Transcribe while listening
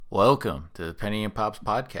Welcome to the Penny and Pops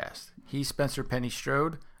podcast. He's Spencer Penny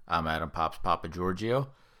Strode. I'm Adam Pops Papa Giorgio.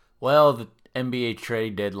 Well, the NBA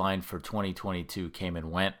trade deadline for 2022 came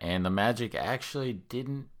and went, and the Magic actually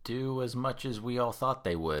didn't do as much as we all thought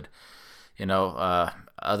they would.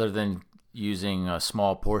 Other than using a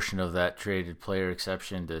small portion of that traded player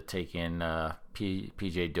exception to take in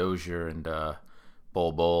PJ Dozier and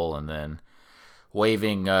Bol, and then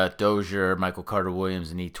waiving Dozier, Michael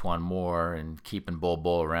Carter-Williams, and Etuan Moore, and keeping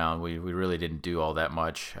Bol around, we really didn't do all that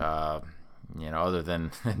much. Other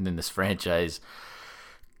than in this franchise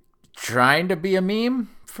trying to be a meme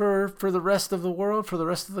for the rest of the world, for the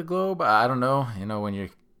rest of the globe. I don't know. When you're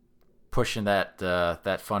pushing that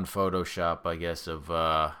fun Photoshop, I guess, of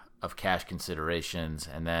cash considerations,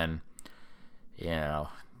 and then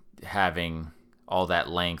having all that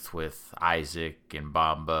length with Isaac and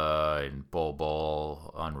Bamba and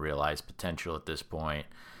Bol, unrealized potential at this point.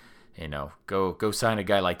 Go sign a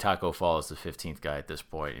guy like Taco Fall as the 15th guy at this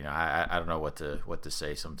point. I don't know what to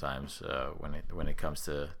say sometimes when it comes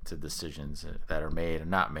to decisions that are made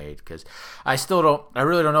and not made, because I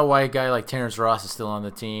really don't know why a guy like Terrence Ross is still on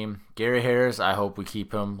the team. Gary Harris, I hope we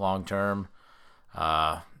keep him long term.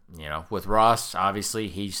 With Ross, obviously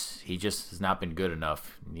he just has not been good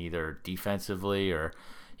enough, neither defensively or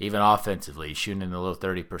even offensively. He's shooting in the low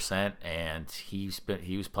 30%, and he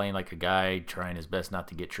was playing like a guy trying his best not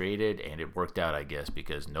to get traded, and it worked out, I guess,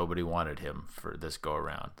 because nobody wanted him for this go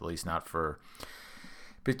around. At least not for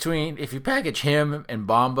if you package him and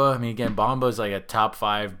Bamba. I mean, again, Bamba's like a top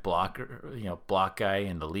 5 block guy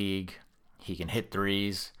in the league. He can hit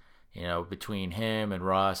threes. Between him and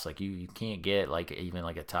Ross, like you can't get even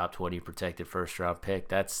a top 20 protected first round pick.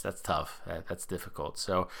 That's tough. That's difficult.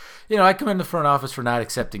 So, I commend the front office for not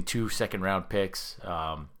accepting 2 second round picks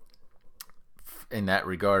in that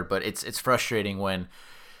regard. But it's frustrating when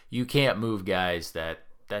you can't move guys that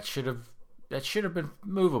should have been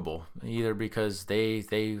movable, either because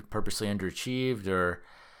they purposely underachieved, or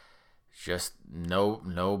just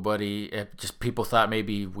nobody. Just people thought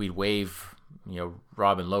maybe we'd waive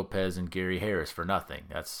Robin Lopez and Gary Harris for nothing.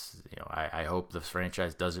 That's, I hope the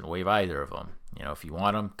franchise doesn't waive either of them. If you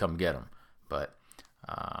want them, come get them. But,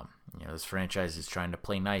 this franchise is trying to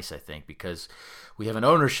play nice, I think, because we have an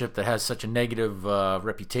ownership that has such a negative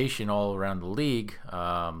reputation all around the league.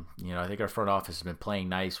 I think our front office has been playing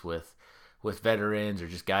nice with veterans or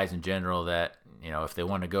just guys in general that, if they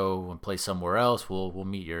want to go and play somewhere else, we'll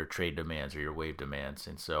meet your trade demands or your waive demands.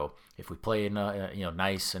 And so if we play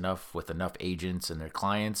nice enough with enough agents and their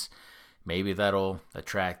clients, maybe that'll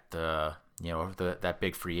attract that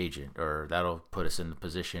big free agent, or that'll put us in the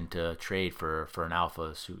position to trade for an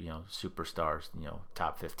alpha superstar,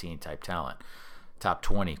 top 15 type talent, top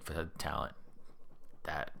 20 talent.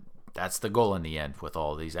 That's the goal in the end with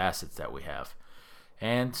all these assets that we have.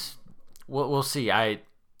 And we'll see.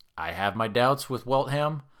 I have my doubts with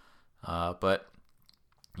Weltham, but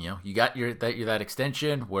you got that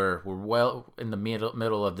extension. We're well in the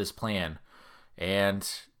middle of this plan, and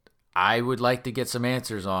I would like to get some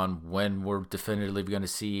answers on when we're definitively going to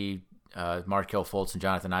see Markelle Fultz and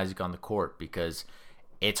Jonathan Isaac on the court, because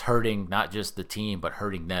it's hurting not just the team but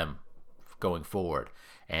hurting them going forward.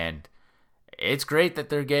 And it's great that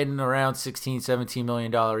they're getting around $16-17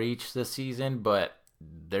 million each this season, but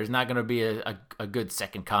there's not going to be a good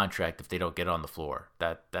second contract if they don't get on the floor.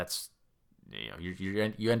 That's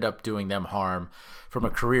you end up doing them harm from a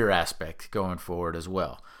career aspect going forward as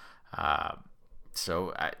well.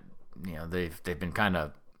 They've been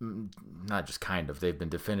they've been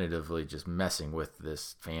definitively just messing with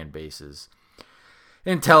this fan base's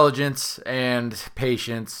intelligence and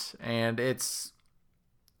patience, and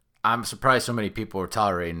I'm surprised so many people are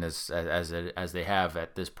tolerating this as they have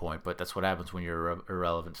at this point, but that's what happens when you're an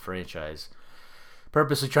irrelevant franchise,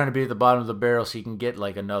 purposely trying to be at the bottom of the barrel so you can get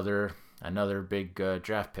another big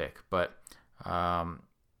draft pick. But I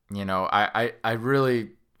really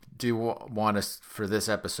do want us, for this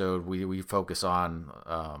episode, we focus on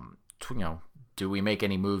do we make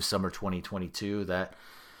any moves summer 2022 that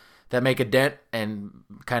make a dent and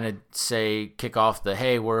kind of kick off the,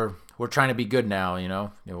 hey, we're trying to be good now.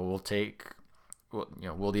 We'll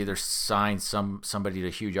either sign somebody to a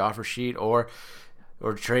huge offer sheet or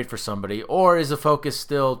trade for somebody, or is the focus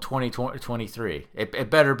still 2023? It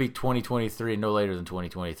better be 2023, no later than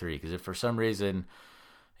 2023, because if for some reason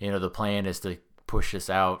the plan is to push this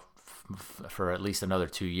out for at least another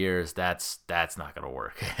 2 years, that's not going to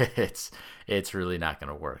work. It's really not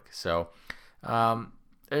going to work. So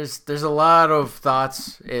there's a lot of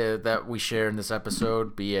thoughts that we share in this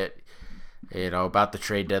episode, be it about the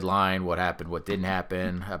trade deadline, what happened, what didn't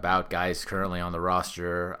happen, about guys currently on the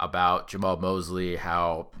roster, about Jamal Mosley,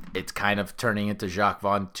 how it's kind of turning into Jacques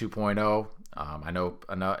Vaughn 2.0. I know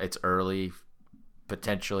it's early,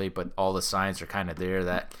 potentially, but all the signs are kind of there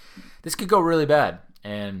that this could go really bad.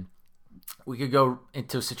 And we could go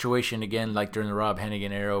into a situation again like during the Rob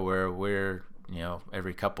Hennigan era where we're,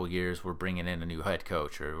 every couple years we're bringing in a new head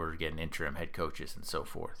coach or we're getting interim head coaches and so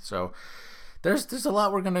forth. So there's a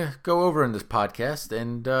lot we're going to go over in this podcast,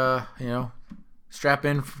 and, strap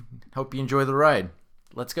in. Hope you enjoy the ride.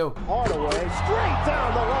 Let's go. Hardaway straight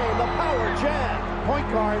down the lane, the power jam. Point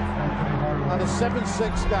guard on a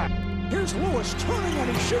 7'6" guy. Here's Lewis turning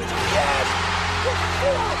and he shoots. Yes! With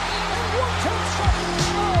 4 and 1 10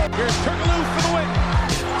 seconds. Here's Turkoglu for the win.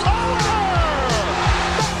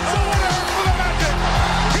 That's a winner for the Magic.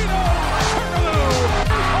 Hedo Turkoglu.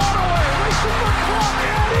 Hardaway racing for clock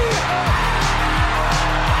and he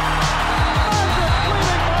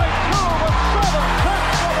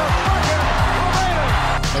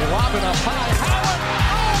they lob it up high. Howard!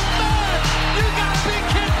 Oh, man! You gotta be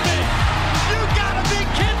kidding me! You gotta be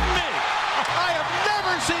kidding me! I have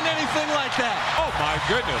never seen anything like that! Oh, my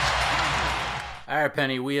goodness. All right,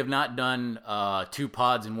 Penny, we have not done 2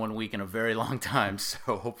 pods in 1 week in a very long time,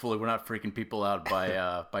 so hopefully we're not freaking people out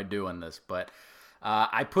by doing this. But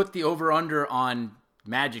I put the over-under on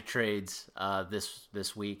Magic trades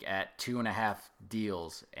this week at 2.5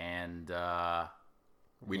 deals, and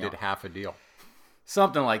we did half a deal.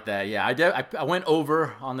 Something like that, yeah. I went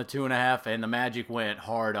over on the 2.5, and the Magic went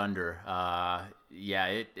hard under.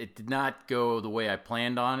 It did not go the way I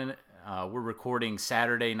planned on it. We're recording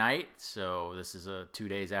Saturday night, so this is 2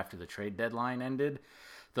 days after the trade deadline ended.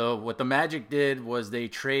 What the Magic did was they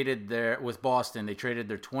traded with Boston. They traded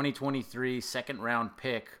their 2023 second-round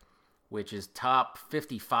pick, which is top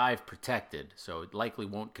 55 protected, so it likely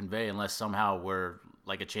won't convey unless somehow we're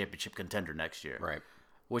like a championship contender next year. Right.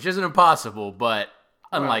 Which isn't impossible, but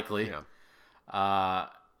unlikely. Well, yeah.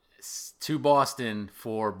 To Boston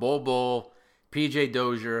for Bol, PJ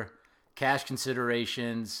Dozier, cash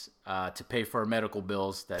considerations to pay for our medical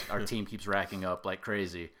bills that our team keeps racking up like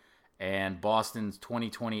crazy, and Boston's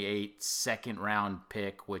 2028 second-round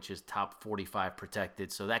pick, which is top 45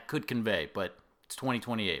 protected. So that could convey, but it's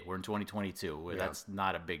 2028. We're in 2022. Yeah. That's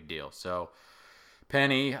not a big deal. So,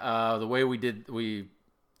 Penny, the way we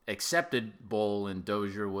accepted Bol and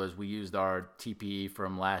Dozier was we used our TPE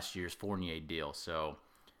from last year's Fournier deal. So,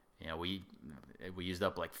 we used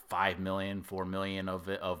up like $4 million of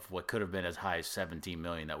it, of what could have been as high as $17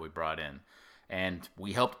 million that we brought in. And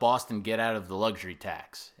we helped Boston get out of the luxury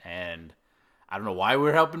tax. And I don't know why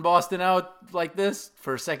we're helping Boston out like this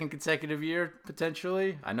for a second consecutive year,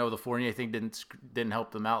 potentially. I know the Fournier thing didn't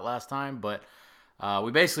help them out last time, but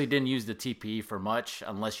we basically didn't use the TPE for much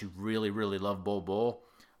unless you really, really love Bol.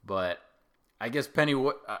 But I guess, Penny,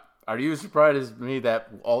 are you surprised as me that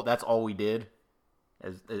that's all we did?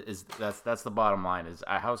 That's the bottom line.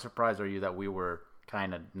 How surprised are you that we were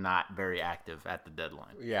kind of not very active at the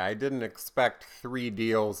deadline? Yeah, I didn't expect 3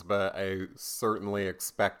 deals, but I certainly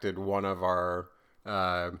expected one of our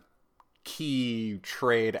key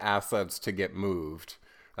trade assets to get moved.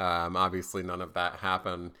 Obviously, none of that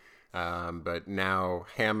happened. But now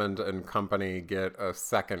Hammond and company get a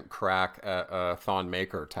second crack at a Thon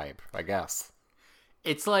Maker type, I guess.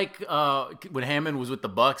 It's like when Hammond was with the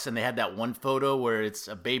Bucks and they had that one photo where it's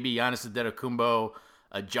a baby Giannis Antetokounmpo,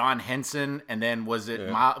 John Henson, and then was it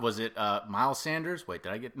Miles Sanders? Wait,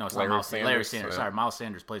 did I get no? It's not Miles Sanders. Larry Sanders. Yeah. Sorry, Miles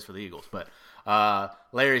Sanders plays for the Eagles, but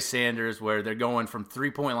Larry Sanders, where they're going from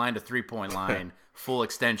 3-point line to 3-point line, full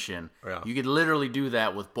extension. Yeah. You could literally do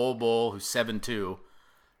that with Bol, who's 7'2".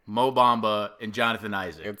 Mo Bamba, and Jonathan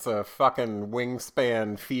Isaac. It's a fucking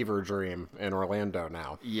wingspan fever dream in Orlando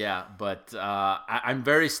now. Yeah, but I'm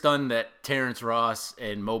very stunned that Terrence Ross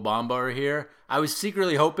and Mo Bamba are here. I was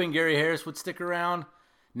secretly hoping Gary Harris would stick around.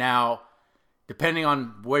 Now, depending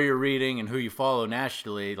on where you're reading and who you follow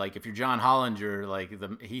nationally, like if you're John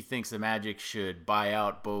Hollinger, he thinks the Magic should buy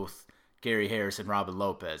out both Gary Harris and Robin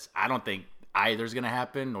Lopez. I don't think either's going to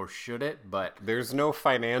happen, or should it? But there's no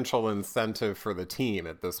financial incentive for the team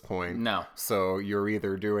at this point. No. So you're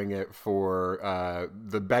either doing it for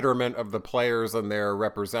the betterment of the players and their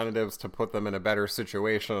representatives to put them in a better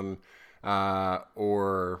situation,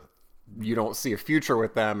 or you don't see a future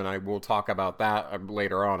with them, and I will talk about that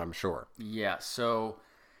later on, I'm sure. Yeah, so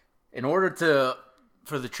in order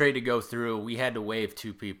for the trade to go through, we had to waive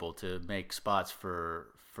 2 people to make spots for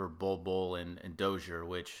Bol and Dozier,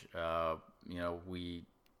 which we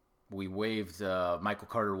waived Michael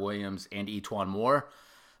Carter Williams and E'Twaun Moore.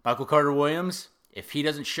 Michael Carter Williams, If he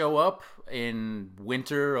doesn't show up in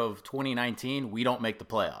winter of 2019, we don't make the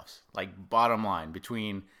playoffs. Like, bottom line,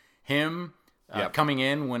 between him coming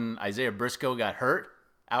in when Isaiah Briscoe got hurt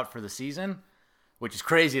out for the season, which is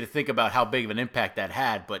crazy to think about how big of an impact that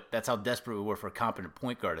had, but that's how desperate we were for a competent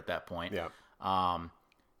point guard at that point. Yeah.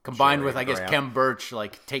 Combined with, I guess, Kem Birch,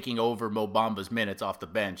 like, taking over Mo Bamba's minutes off the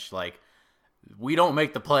bench. Like, we don't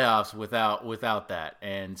make the playoffs without that.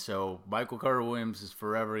 And so Michael Carter-Williams is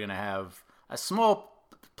forever going to have a small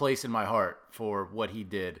place in my heart for what he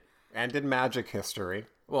did. And in Magic history.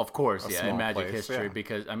 Well, of course, in Magic place, history,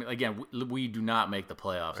 because, I mean, again, we do not make the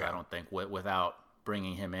playoffs, I don't think, without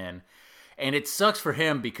bringing him in. And it sucks for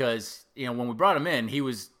him because, when we brought him in, he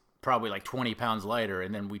was probably like 20 pounds lighter,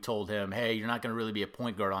 and then we told him, hey, you're not going to really be a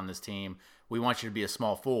point guard on this team. We want you to be a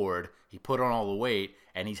small forward. He put on all the weight,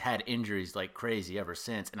 and he's had injuries like crazy ever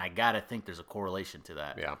since, and I got to think there's a correlation to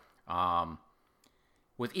that. Yeah.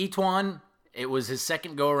 With Etuan, it was his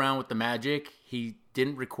second go-around with the Magic. He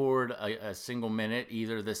didn't record a single minute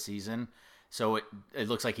either this season, so it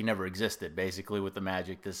looks like he never existed, basically, with the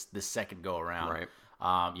Magic this second go-around.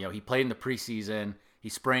 Right. He played in the preseason. He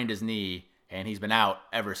sprained his knee, and he's been out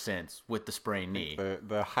ever since with the sprained knee.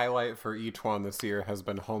 The highlight for Etuan this year has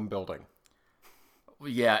been home building.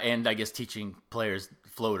 Yeah, and I guess teaching players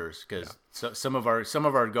floaters, because some of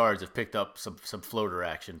our guards have picked up some floater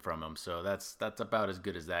action from him. So that's about as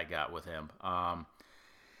good as that got with him. I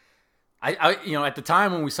at the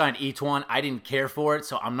time when we signed Etuan, I didn't care for it,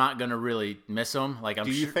 so I'm not gonna really miss him. Like,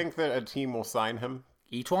 Do you think that a team will sign him?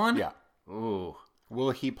 Etuan? Yeah. Ooh.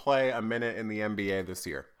 Will he play a minute in the NBA this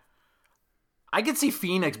year? I could see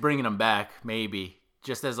Phoenix bringing him back, maybe,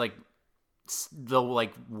 just as like they'll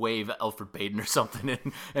like wave Elfrid Payton or something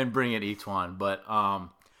and bring in Etuan. But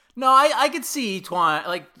no, I could see Etuan.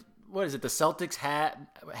 Like, what is it? The Celtics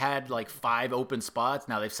had like 5 open spots.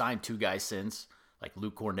 Now they've signed 2 guys since, like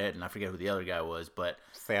Luke Cornett, and I forget who the other guy was, but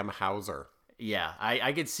Sam Hauser. Yeah,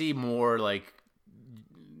 I could see more like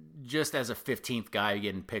just as a 15th guy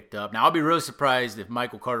getting picked up. Now I'll be really surprised if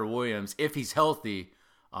Michael Carter-Williams, if he's healthy,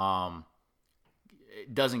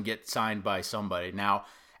 doesn't get signed by somebody. Now,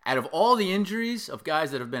 out of all the injuries of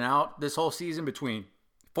guys that have been out this whole season between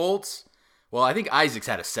Fultz, well, I think Isaac's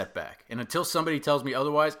had a setback. And until somebody tells me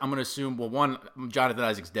otherwise, I'm going to assume, well, one, Jonathan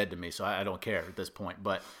Isaac's dead to me, so I don't care at this point.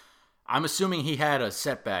 But I'm assuming he had a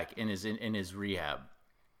setback in his rehab.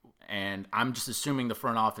 And I'm just assuming the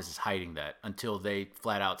front office is hiding that until they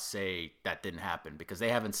flat out say that didn't happen, because they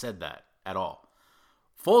haven't said that at all.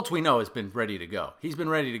 Fultz, we know, has been ready to go. He's been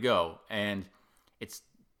ready to go. And it's,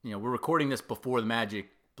 we're recording this before the Magic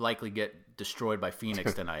likely get destroyed by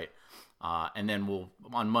Phoenix tonight, and then we'll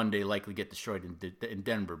on Monday likely get destroyed in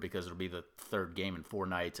Denver, because it'll be the 3rd game in 4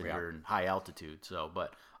 nights, and you're in high altitude. So,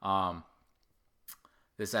 but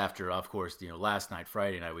this after, of course, last night,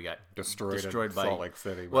 Friday night, we got destroyed by Salt Lake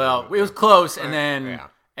City. Well, it was close, and then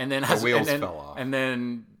the wheels fell off, and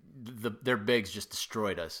then their bigs just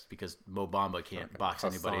destroyed us because Mo Bamba can't box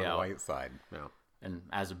anybody out. Whiteside, and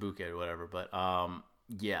Azubuike or whatever, but.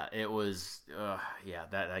 Yeah, it was.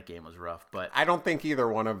 That game was rough, but I don't think either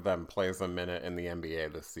one of them plays a minute in the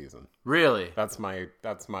NBA this season. Really, that's my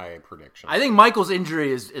prediction. I think Michael's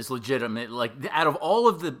injury is legitimate. Like, out of all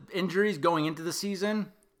of the injuries going into the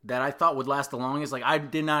season that I thought would last the longest, like, I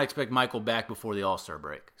did not expect Michael back before the All-Star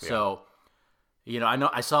break. Yeah. So,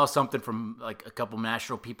 I saw something from like a couple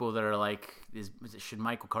national people that are like, should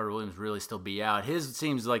Michael Carter-Williams really still be out? His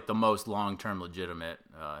seems like the most long-term legitimate,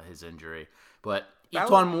 his injury, but.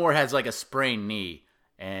 Etuan Moore has like a sprained knee,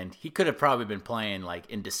 and he could have probably been playing like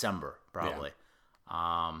in December, probably.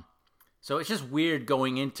 Yeah. So it's just weird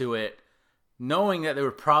going into it, knowing that they were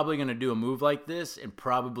probably going to do a move like this and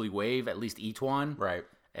probably waive at least Etuan. Right.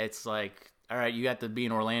 It's like, all right, you got to be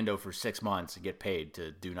in Orlando for 6 months and get paid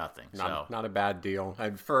to do nothing. Not a bad deal.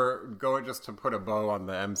 And just to put a bow on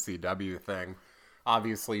the MCW thing,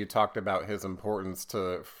 obviously you talked about his importance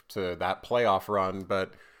to that playoff run,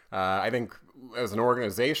 but I think as an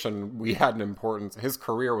organization, we had an importance. His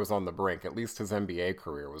career was on the brink. At least his NBA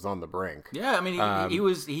career was on the brink. Yeah, I mean,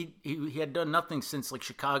 he had done nothing since like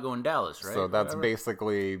Chicago and Dallas, right? So that's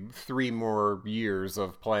basically 3 more years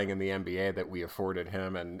of playing in the NBA that we afforded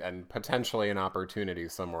him, and potentially an opportunity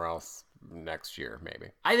somewhere else next year,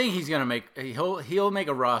 maybe. I think he's gonna he'll make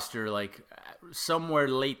a roster like somewhere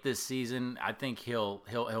late this season. I think he'll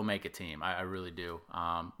make a team. I really do.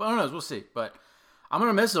 But who knows? We'll see. But I'm going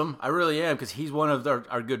to miss him. I really am, because he's one of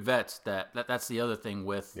our good vets. That's the other thing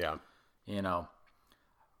with,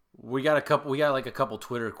 we got a couple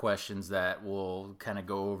Twitter questions that we'll kind of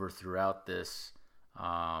go over throughout this.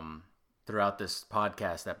 throughout this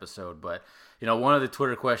podcast episode. But, one of the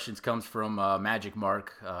Twitter questions comes from Magic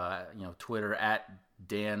Mark, Twitter at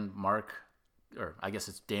Dan Mark, or I guess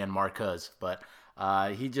it's Dan Marcuz. But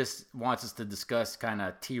he just wants us to discuss kind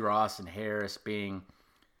of T. Ross and Harris being,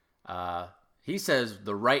 he says,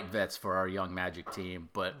 the right vets for our young Magic team,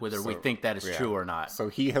 but whether we think that is true or not. So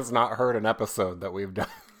he has not heard an episode that we've done.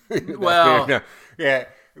 Well, yeah.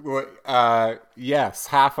 Yes,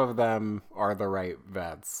 half of them are the right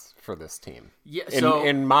vets for this team. Yeah,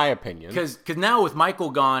 in my opinion, because now with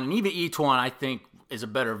Michael gone, and even Etuan, I think is a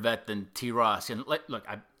better vet than T. Ross. And look,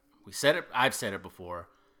 I've said it before.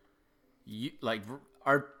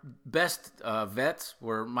 Our best vets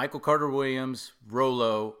were Michael Carter-Williams,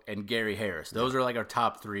 Rolo, and Gary Harris. Those are like our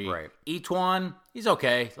top three. Right. Etuan, he's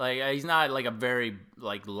okay. He's not like a very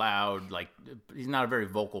loud, he's not a very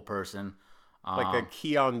vocal person. Like a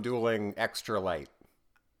Keon Dooling extra light.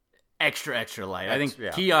 Extra light. I think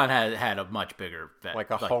Keon had a much bigger vet, like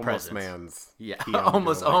a homeless presence. Man's. Yeah, Keon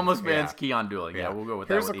homeless Dooling. man's Keon Dooling. Yeah, we'll go with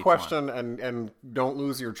Here's that. Here's a with question, and don't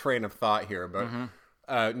lose your train of thought here,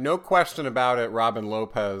 but no question about it, Robin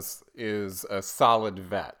Lopez is a solid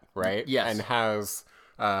vet, right? Yes. And has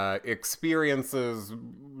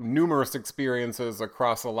numerous experiences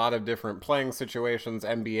across a lot of different playing situations,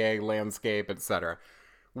 NBA, landscape, etc.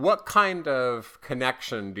 What kind of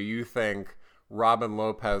connection do you think Robin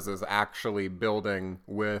Lopez is actually building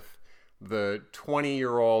with the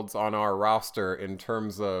 20-year-olds on our roster in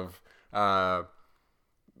terms of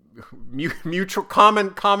mutual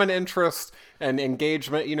common interest and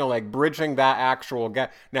engagement, like bridging that actual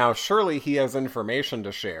gap? Now, surely he has information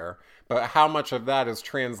to share, but how much of that is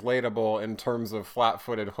translatable in terms of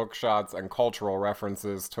flat-footed hook shots and cultural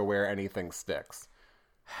references to where anything sticks?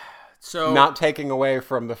 So, not taking away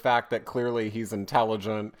from the fact that clearly he's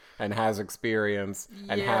intelligent and has experience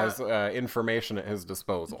and has information at his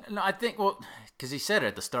disposal. No, I think, because he said it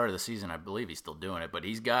at the start of the season, I believe he's still doing it, but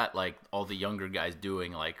he's got all the younger guys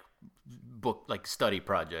doing study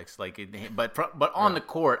projects, but on the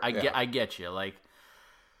court, I get you.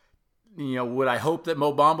 Would I hope that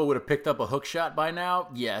Mo Bamba would have picked up a hook shot by now?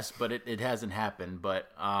 Yes, but it hasn't happened. But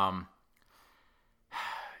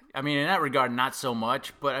in that regard, not so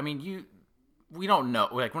much. But we don't know.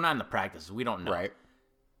 We're not in the practices. We don't know. Right.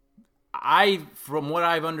 From what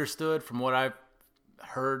I've understood, from what I've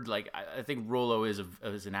heard, I think Rolo is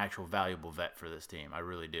an actual valuable vet for this team. I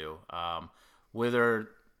really do. Whether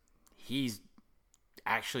he's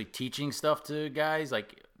actually teaching stuff to guys,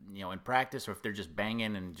 in practice, or if they're just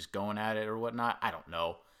banging and just going at it or whatnot, I don't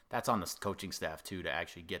know. That's on the coaching staff too, to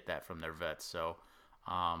actually get that from their vets. So,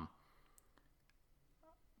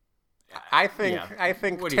 I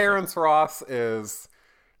think Terrence Ross is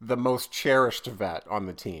the most cherished vet on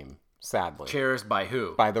the team, sadly. Cherished by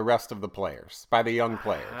who? By the rest of the players, by the young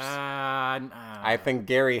players. I think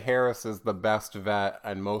Gary Harris is the best vet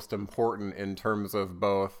and most important in terms of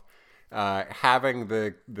both having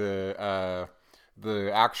the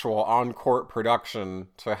actual on-court production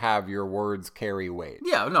to have your words carry weight.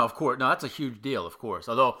 Yeah, no, of course. No, that's a huge deal, of course.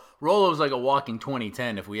 Although Rolo's like a walking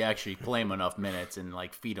 2010 if we actually play him enough minutes and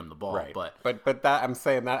feed him the ball. Right. But that I'm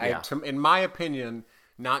saying that yeah. In my opinion,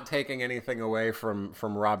 not taking anything away from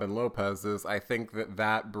Robin Lopez, is I think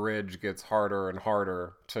that bridge gets harder and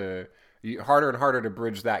harder to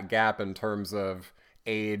bridge that gap in terms of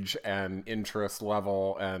age and interest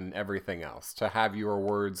level and everything else, to have your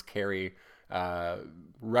words carry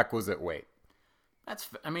requisite weight. That's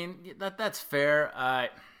fair. I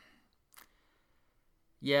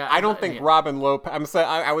don't think Robin Lopez.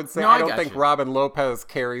 I would say I don't think Robin Lopez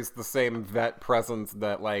carries the same vet presence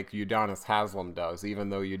that Udonis Haslem does, even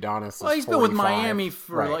though Udonis is he's 45. been with Miami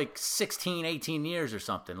for right. 16, 18 years or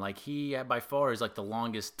something. He by far is the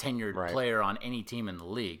longest tenured player on any team in the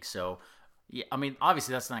league. So, yeah,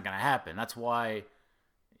 obviously that's not going to happen. That's why,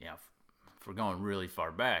 if we're going really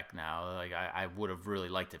far back now, I would have really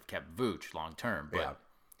liked to have kept Vooch long term. But,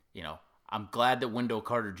 I'm glad that Wendell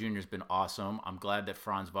Carter Jr. has been awesome. I'm glad that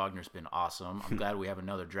Franz Wagner's been awesome. I'm glad we have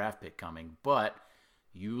another draft pick coming. But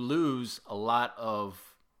you lose a lot of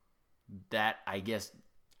that, I guess,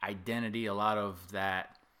 identity, a lot of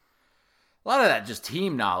that just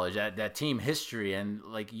team knowledge, that team history. And,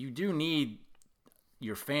 you do need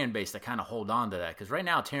your fan base to kind of hold on to that. Because right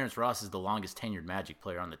now, Terrence Ross is the longest tenured Magic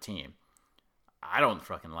player on the team. I don't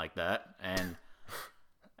fucking like that. And,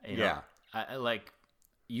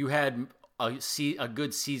 you had a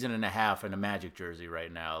good season and a half in a Magic jersey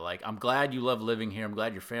right now. I'm glad you love living here. I'm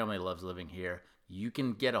glad your family loves living here. You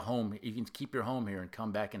can get a home. You can keep your home here and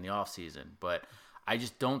come back in the off season. But I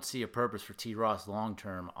just don't see a purpose for T. Ross long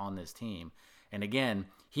term on this team. And again,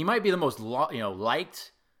 he might be the most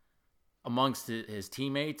liked amongst his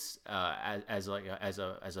teammates as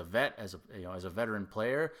a vet, as a veteran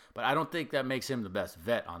player, but I don't think that makes him the best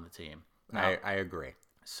vet on the team. I agree.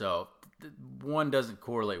 So one doesn't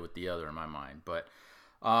correlate with the other in my mind. But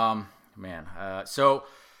so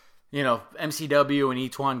MCW and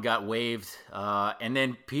Etuan got waived, and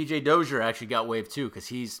then PJ Dozier actually got waived too because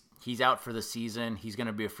he's out for the season. He's going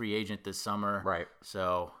to be a free agent this summer. Right.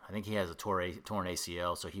 So I think he has a torn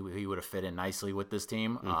ACL, so he would have fit in nicely with this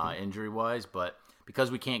team injury-wise. But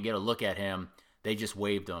because we can't get a look at him, they just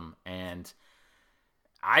waived him. And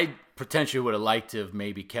I potentially would have liked to have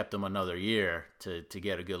maybe kept him another year to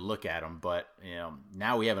get a good look at him. But,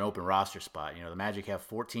 now we have an open roster spot. The Magic have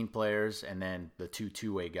 14 players and then the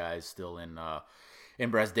two-way guys still in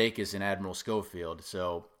Brazdeikis and Admiral Schofield.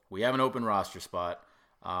 So we have an open roster spot.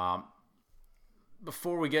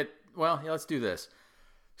 Before we get, let's do this.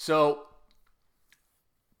 So,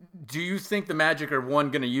 do you think the Magic are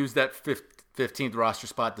going to use that 15th roster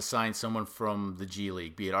spot to sign someone from the G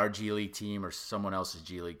League, be it our G League team or someone else's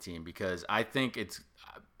G League team? Because I think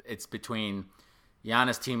it's between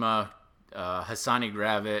Giannis Tima, Hassani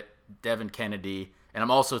Gravett, Devin Kennedy, and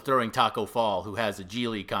I'm also throwing Taco Fall, who has a G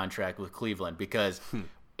League contract with Cleveland, because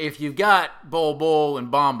if you've got Bol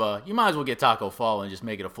and Bamba, you might as well get Taco Fall and just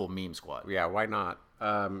make it a full meme squad. Yeah, why not?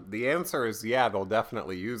 The answer is they'll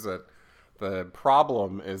definitely use it. The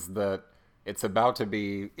problem is that it's about to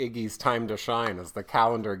be Iggy's time to shine as the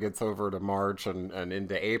calendar gets over to March and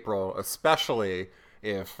into April, especially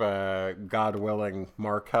if, God willing,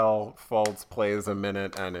 Markelle Fultz plays a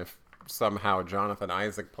minute and if somehow Jonathan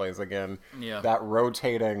Isaac plays again. Yeah. That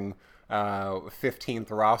rotating 15th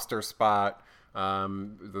roster spot,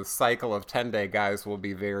 the cycle of 10-day guys will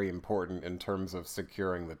be very important in terms of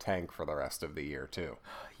securing the tank for the rest of the year, too.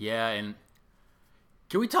 Yeah, and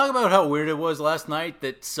can we talk about how weird it was last night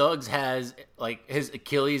that Suggs has, his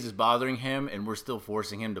Achilles is bothering him, and we're still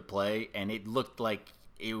forcing him to play, and it looked like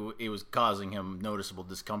it was causing him noticeable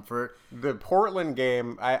discomfort. The Portland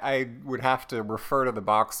game, I would have to refer to the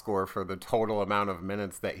box score for the total amount of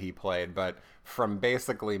minutes that he played, but from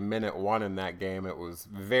basically minute one in that game, it was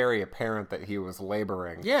very apparent that he was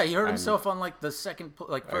laboring. Yeah, he hurt himself on the second,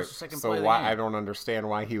 first or second play of the game. I don't understand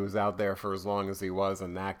why he was out there for as long as he was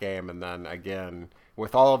in that game, and then again,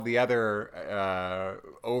 with all of the other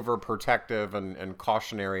overprotective and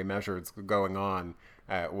cautionary measures going on,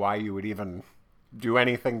 why you would even do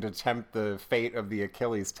anything to tempt the fate of the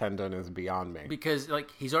Achilles tendon is beyond me. Because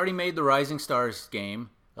he's already made the Rising Stars game.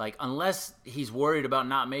 Unless he's worried about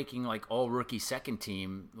not making all rookie second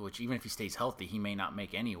team, which even if he stays healthy, he may not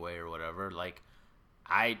make anyway or whatever.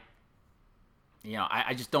 I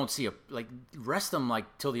just don't see rest him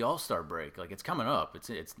till the All-Star break. It's coming up. It's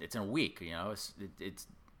in a week. It's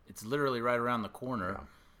literally right around the corner.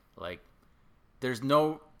 Yeah. There's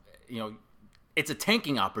no it's a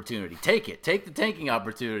tanking opportunity. Take it. Take the tanking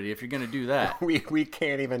opportunity if you're going to do that. We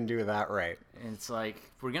can't even do that right. And it's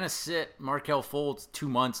we're going to sit Markelle Fultz 2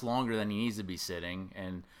 months longer than he needs to be sitting.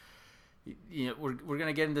 And, we're going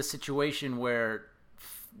to get into a situation where,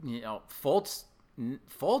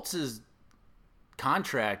 Fultz's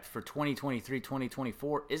contract for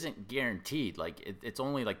 2023-2024 isn't guaranteed. It's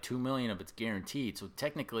only $2 million of it's guaranteed. So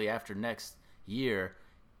technically after next year,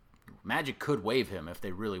 Magic could waive him if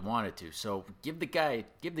they really wanted to. So give the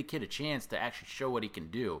kid a chance to actually show what he can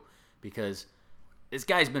do, because this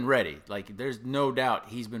guy's been ready. There's no doubt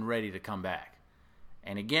he's been ready to come back.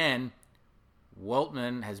 And again,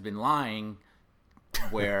 Weltman has been lying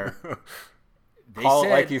where they call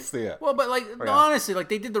said, it like you see it. Well, but honestly,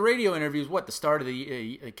 they did the radio interviews, the start of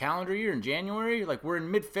the calendar year in January? We're in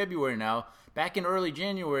mid-February now. Back in early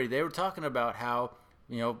January, they were talking about how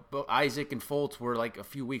Isaac and Fultz were a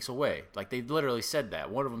few weeks away. They literally said that.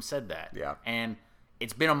 One of them said that. Yeah. And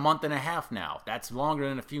it's been a month and a half now. That's longer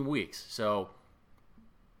than a few weeks. So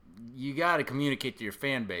you got to communicate to your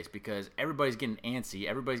fan base, because everybody's getting antsy.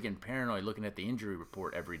 Everybody's getting paranoid looking at the injury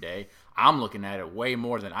report every day. I'm looking at it way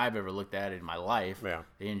more than I've ever looked at it in my life, yeah.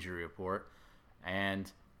 The injury report.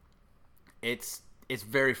 And it's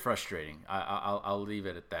very frustrating. I'll leave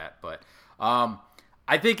it at that. But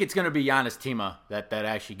I think it's going to be Giannis Tima that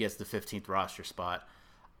actually gets the 15th roster spot.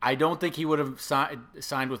 I don't think he would have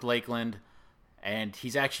signed with Lakeland, and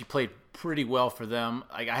he's actually played pretty well for them.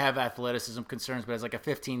 I have athleticism concerns, but as a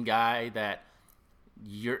 15 guy that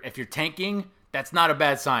if you're tanking, that's not a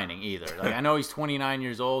bad signing either. I know he's 29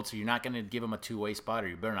 years old, so you're not going to give him a two-way spot, or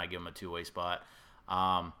you better not give him a two-way spot.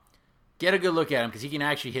 Get a good look at him, because he can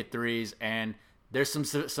actually hit threes, and there's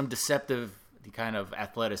some deceptive kind of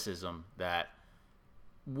athleticism that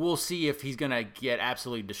we'll see if he's gonna get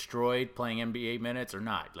absolutely destroyed playing NBA minutes or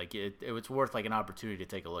not. Like it's worth like an opportunity to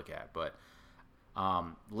take a look at. But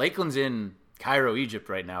Lakeland's in Cairo, Egypt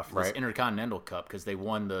right now for this Intercontinental Cup because they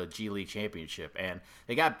won the G League championship, and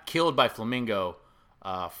they got killed by Flamingo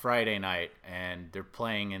Friday night, and they're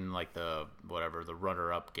playing in like the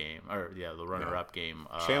runner-up game game.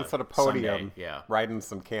 Chance at a podium. Sunday. Riding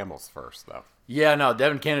some camels first though. Yeah, no,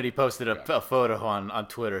 Devin Kennedy posted a photo on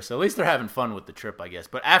Twitter, so at least they're having fun with the trip, I guess.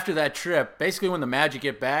 But after that trip, basically when the Magic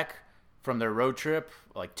get back from their road trip,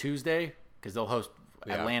 like Tuesday, because they'll host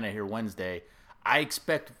Atlanta here Wednesday, I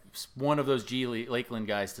expect one of those Lakeland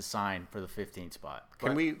guys to sign for the 15th spot.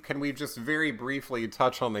 Can we just very briefly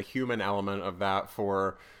touch on the human element of that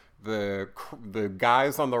for the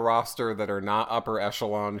guys on the roster that are not upper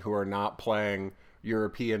echelon, who are not playing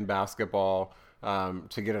European basketball,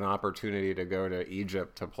 to get an opportunity to go to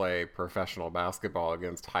Egypt to play professional basketball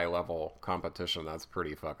against high-level competition? That's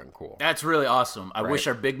pretty fucking cool. That's really awesome. I wish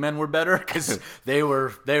our big men were better because they were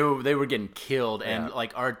getting killed, and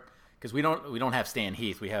like because we don't have Stan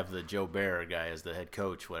Heath, we have the Joe Barra guy as the head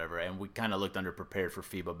coach, whatever, and we kind of looked underprepared for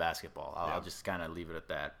FIBA basketball. I'll just kind of leave it at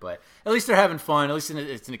that. But at least they're having fun. At least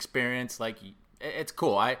it's an experience. Like it's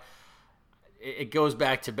cool. It goes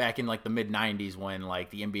back in like the mid-90s when like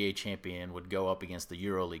the NBA champion would go up against the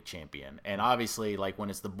EuroLeague champion. And obviously like when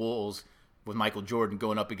it's the Bulls with Michael Jordan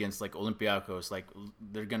going up against like Olympiacos, like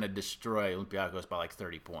they're going to destroy Olympiacos by like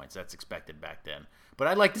 30 points. That's expected back then. But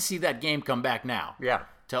I'd like to see that game come back now. Yeah.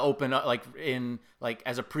 To open up like in like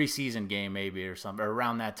as a preseason game maybe or something, or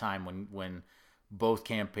around that time when both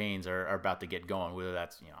campaigns are about to get going, whether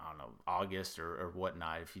that's, I don't know, August or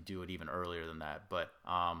whatnot, if you do it even earlier than that. But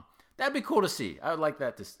that'd be cool to see. I'd like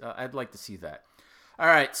to see that. All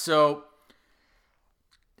right, so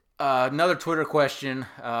another Twitter question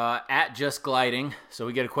at Just Gliding. So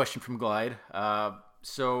we get a question from Glide.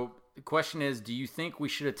 So the question is, do you think we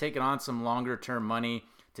should have taken on some longer term money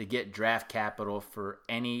to get draft capital for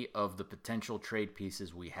any of the potential trade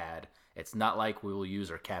pieces we had? It's not like we will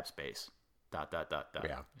use our cap space. ...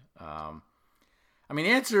 Yeah. I mean,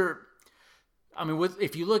 the answer. I mean,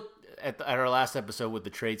 if you look at our last episode with the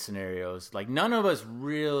trade scenarios, like neither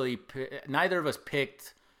of us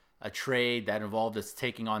picked a trade that involved us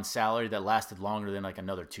taking on salary that lasted longer than like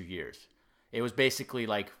another 2 years. It was basically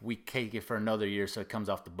like we take it for another year so it comes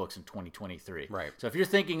off the books in 2023. Right. So if you're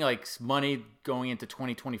thinking like money going into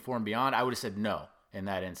 2024 and beyond, I would have said no in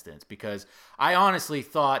that instance, because I honestly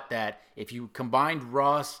thought that if you combined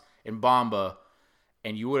Ross and Bamba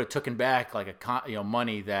and you would have taken back like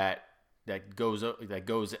money that goes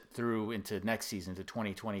through into next season to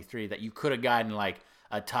 2023, that you could have gotten like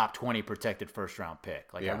a top 20 protected first round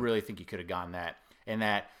pick. Like I really think you could have gotten that. And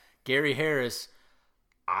that Gary Harris,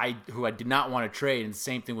 who I did not want to trade, and the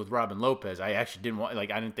same thing with Robin Lopez. I actually didn't want, I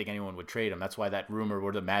didn't think anyone would trade him. That's why that rumor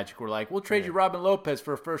where the Magic were like, we'll trade you Robin Lopez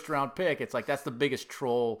for a first round pick. It's like, that's the biggest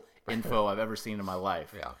troll info I've ever seen in my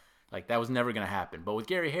life. Yeah. Like that was never going to happen. But with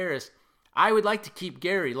Gary Harris, I would like to keep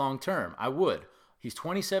Gary long term. I would. He's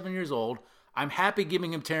 27 years old. I'm happy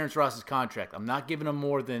giving him Terrence Ross's contract. I'm not giving him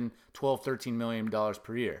more than $12-13 million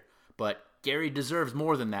per year. But Gary deserves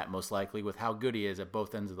more than that, most likely, with how good he is at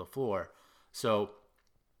both ends of the floor. So,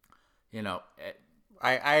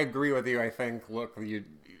 I agree with you. I think, look,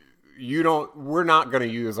 we're not going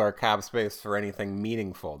to use our cap space for anything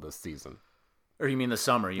meaningful this season. Or you mean the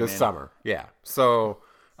summer? Summer, yeah. So,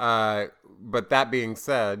 but that being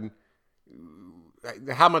said,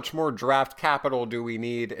 how much more draft capital do we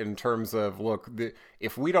need in terms of,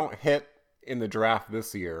 if we don't hit in the draft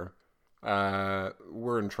this year,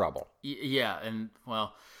 we're in trouble. Yeah, and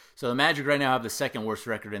so the Magic right now have the second worst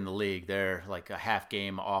record in the league. They're like a half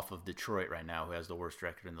game off of Detroit right now, who has the worst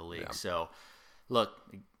record in the league. Yeah. So, look,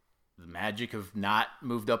 the Magic have not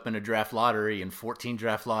moved up in a draft lottery in 14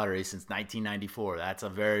 draft lotteries since 1994. That's a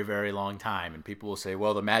very, very long time. And people will say,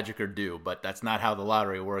 well, the Magic are due, but that's not how the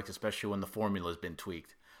lottery works, especially when the formula's been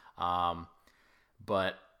tweaked.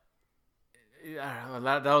 But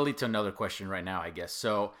that'll lead to another question right now, I guess.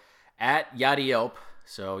 So at Yadi Yelp,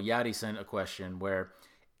 so Yadi sent a question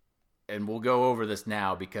and we'll go over this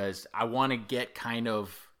now because I want to get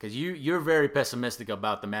because you're very pessimistic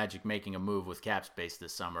about the Magic making a move with cap space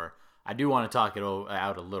this summer. I do want to talk it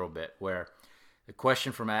out a little bit, where the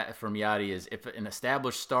question from Yadi is, if an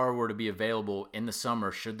established star were to be available in the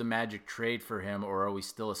summer, should the Magic trade for him, or are we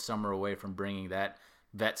still a summer away from bringing that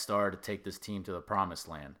vet star to take this team to the promised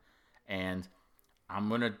land? And I'm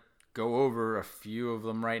going to go over a few of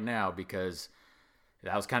them right now because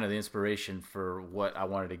that was kind of the inspiration for what I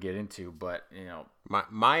wanted to get into. But,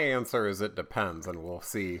 my answer is it depends, and we'll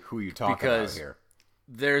see who you talk about here.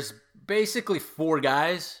 there's basically 4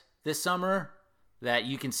 guys this summer that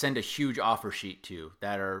you can send a huge offer sheet to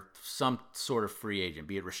that are some sort of free agent,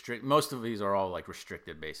 be it restricted. Most of these are all like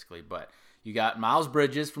restricted basically, but you got Miles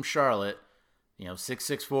Bridges from Charlotte,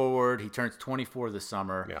 6'6" forward. He turns 24 this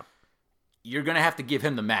summer. Yeah. You're going to have to give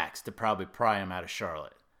him the max to probably pry him out of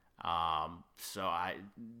Charlotte.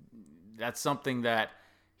 That's something that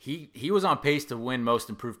he was on pace to win Most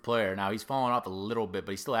Improved Player. Now he's fallen off a little bit,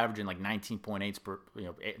 but he's still averaging like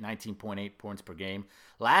 19.8 points per game.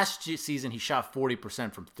 Last season he shot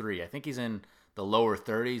 40% from 3. I think he's in the lower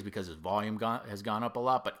 30s because his volume has gone up a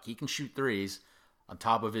lot, but he can shoot threes on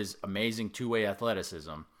top of his amazing two-way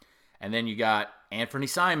athleticism. And then you got Anthony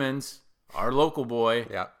Simons, our local boy.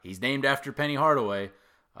 Yeah. He's named after Penny Hardaway.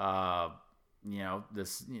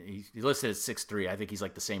 He's listed as 6'3". I think he's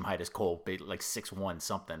like the same height as Cole, like 6'1"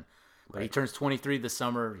 something. But he turns 23 this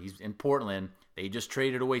summer. He's in Portland. They just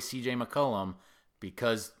traded away C.J. McCollum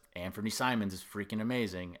because Anthony Simons is freaking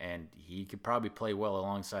amazing, and he could probably play well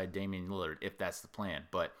alongside Damian Lillard if that's the plan.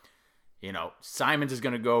 But Simons is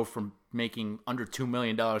going to go from making under $2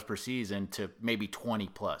 million per season to maybe 20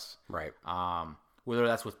 plus. Right. Whether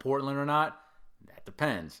that's with Portland or not, that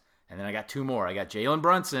depends. And then I got 2 more. I got Jalen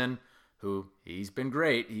Brunson, who he's been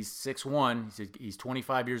great. He's 6'1". He's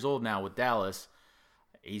 25 years old now with Dallas.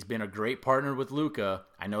 He's been a great partner with Luka.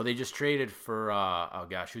 I know they just traded for,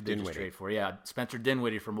 who did they just trade for? Yeah, Spencer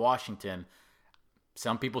Dinwiddie from Washington.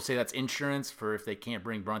 Some people say that's insurance for if they can't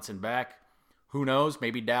bring Brunson back. Who knows?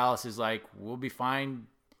 Maybe Dallas is like, we'll be fine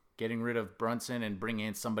getting rid of Brunson and bringing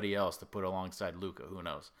in somebody else to put alongside Luka. Who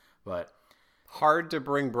knows? But hard to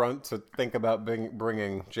think about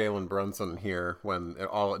bringing Jalen Brunson here when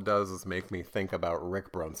all it does is make me think about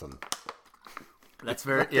Rick Brunson. That's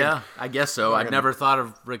very, yeah, I guess so. I've never thought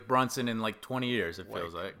of Rick Brunson in like 20 years, it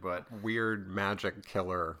feels like. But weird magic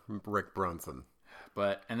killer Rick Brunson.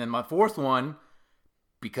 And then my 4th one,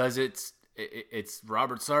 because it's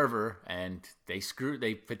Robert Sarver, and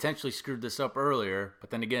they potentially screwed this up earlier,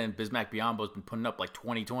 but then again, Bismack Biyombo's been putting up like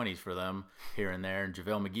 20-20s for them here and there, and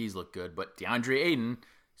JaVale McGee's look good. But DeAndre Ayton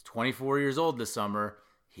is 24 years old this summer.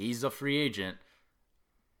 He's a free agent.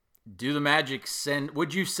 Do the Magic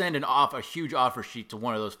would you send a huge offer sheet to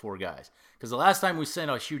one of those 4 guys? Because the last time we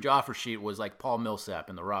sent a huge offer sheet was like Paul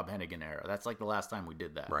Millsap in the Rob Hennigan era. That's like the last time we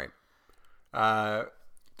did that. Right.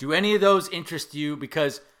 Do any of those interest you?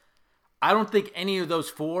 Because I don't think any of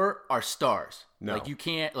those 4 are stars. No. Like you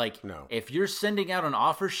can't, no. If you're sending out an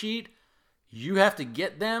offer sheet, you have to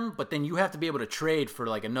get them, but then you have to be able to trade for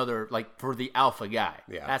like another, like for the alpha guy.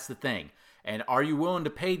 Yeah. That's the thing. And are you willing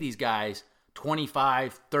to pay these guys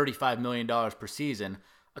 $25, $35 million per season?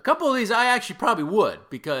 A couple of these I actually probably would,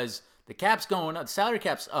 because the cap's going up, the salary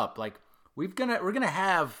cap's up. Like we're gonna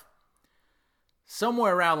have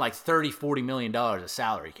somewhere around like $30-40 million of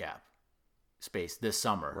salary cap space this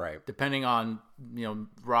summer, right? Depending on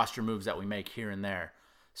roster moves that we make here and there.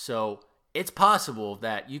 So it's possible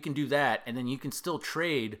that you can do that, and then you can still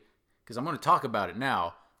trade, because I'm going to talk about it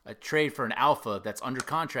now. A trade for an alpha that's under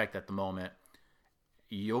contract at the moment.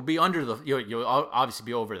 You'll be you'll obviously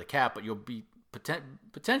be over the cap, but you'll be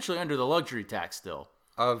potentially under the luxury tax still.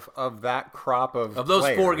 Of that crop of those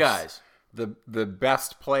players, 4 guys, the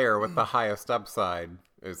best player with the highest upside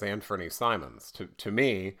is Anthony Simons to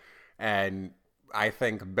me, and I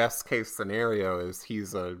think best case scenario is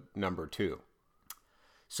he's a number 2.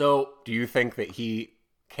 So do you think that he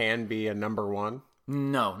can be a number 1?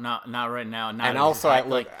 No, not right now. And also,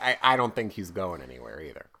 I don't think he's going anywhere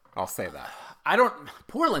either. I'll say that.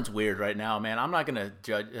 Portland's weird right now, man. I'm not going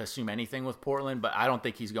to assume anything with Portland, but I don't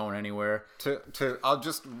think he's going anywhere. I'll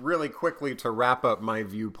just really quickly to wrap up my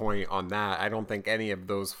viewpoint on that. I don't think any of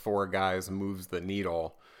those 4 guys moves the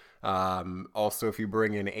needle. Also, if you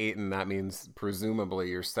bring in Ayton, that means presumably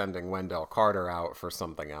you're sending Wendell Carter out for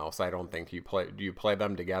something else. I don't think do you play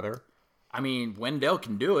them together? I mean, Wendell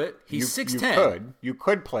can do it. He's 6'10". You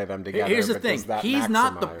could play them together. Here's the thing: he's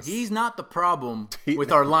not the problem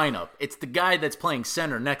with our lineup. It's the guy that's playing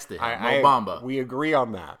center next to him, Mo Bamba. We agree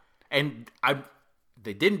on that. And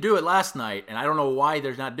they didn't do it last night, and I don't know why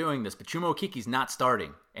they're not doing this. But Chuma Okeke's not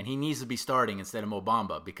starting, and he needs to be starting instead of Mo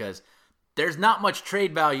Bamba, because there's not much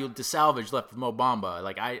trade value to salvage left with Mo Bamba.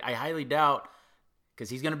 Like I highly doubt, because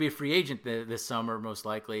he's going to be a free agent this summer most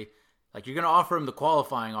likely. Like you're going to offer him the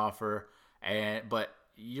qualifying offer. But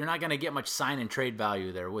you're not going to get much sign and trade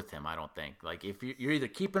value there with him, I don't think. Like if you're either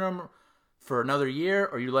keeping him for another year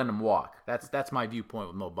or you're letting him walk. That's my viewpoint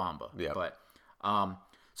with Mo Bamba. Yeah. But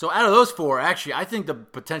so out of those 4, actually, I think the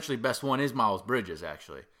potentially best one is Miles Bridges,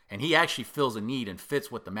 actually, and he actually fills a need and fits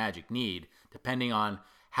what the Magic need, depending on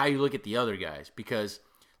how you look at the other guys. Because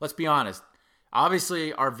let's be honest,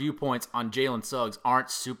 Obviously, our viewpoints on Jalen Suggs aren't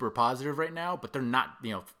super positive right now, but they're not,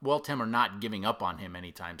 Waltham are not giving up on him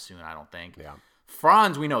anytime soon, I don't think. Yeah.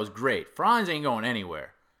 Franz, we know, is great. Franz ain't going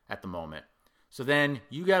anywhere at the moment. So then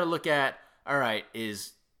you got to look at, all right,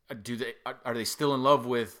 are they still in love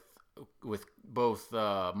with both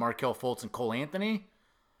Markelle Fultz and Cole Anthony?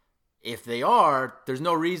 If they are, there's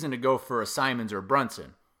no reason to go for a Simons or a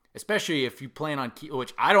Brunson. Especially if you plan on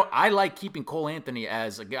which I like keeping Cole Anthony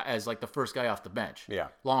as a guy, as like the first guy off the bench. Yeah.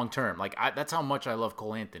 Long term. That's how much I love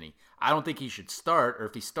Cole Anthony. I don't think he should start, or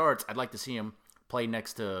if he starts, I'd like to see him play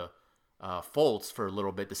next to Fultz for a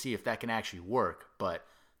little bit to see if that can actually work. But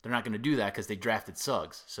they're not going to do that because they drafted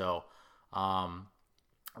Suggs. So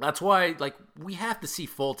that's why we have to see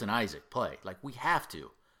Fultz and Isaac play. We have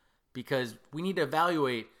to, because we need to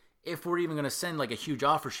evaluate if we're even going to send a huge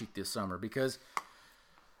offer sheet this summer. Because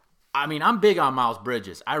I'm big on Miles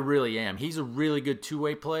Bridges. I really am. He's a really good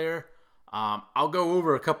two-way player. I'll go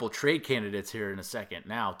over a couple trade candidates here in a second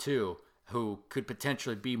now, too, who could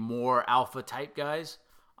potentially be more alpha-type guys.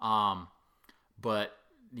 But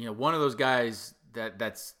one of those guys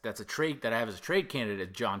that's a trade that I have as a trade candidate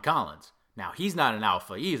is John Collins. Now, he's not an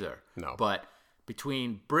alpha either. No. But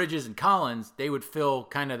between Bridges and Collins, they would fill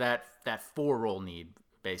kind of that 4-role need,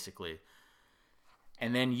 basically.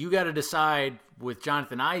 And then you got to decide with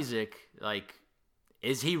Jonathan Isaac,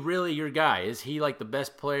 is he really your guy? Is he the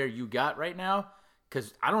best player you got right now?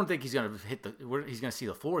 Because I don't think he's going to he's going to see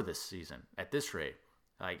the floor this season at this rate.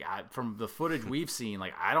 From the footage we've seen,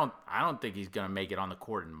 I don't think he's going to make it on the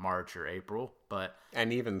court in March or April.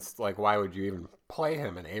 And even why would you even play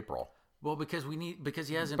him in April? Well, because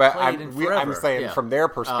he hasn't played in forever. I'm saying from their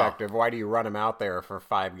perspective, why do you run him out there for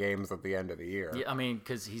 5 games at the end of the year? Yeah,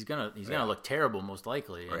 because he's gonna look terrible most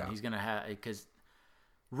likely, and he's gonna have because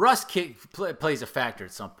rust plays a factor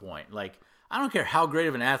at some point. I don't care how great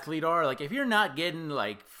of an athlete you are. If you're not getting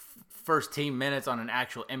first team minutes on an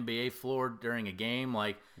actual NBA floor during a game,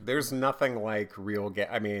 there's nothing like real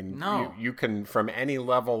no. You can, from any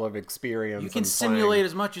level of experience, you can simulate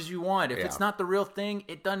as much as you want. If it's not the real thing,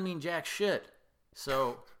 it doesn't mean jack shit.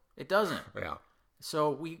 So it doesn't. Yeah. So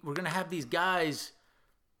we're gonna have these guys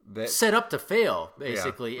set up to fail,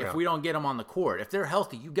 basically, if we don't get them on the court. If they're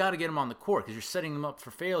healthy, you got to get them on the court because you're setting them up for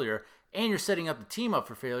failure, and you're setting up the team up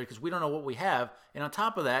for failure because we don't know what we have. And on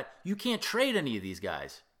top of that, you can't trade any of these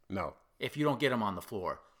guys. No. If you don't get them on the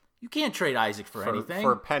floor. You can't trade Isaac for anything.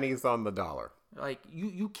 For pennies on the dollar.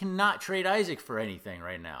 You cannot trade Isaac for anything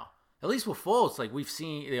right now. At least with Fultz, we've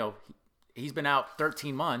seen, he's been out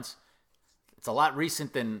 13 months. It's a lot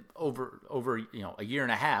recent than over a year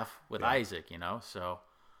and a half with Isaac, So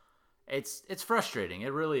it's frustrating.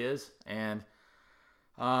 It really is. And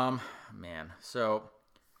so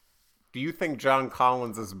do you think John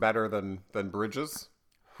Collins is better than Bridges?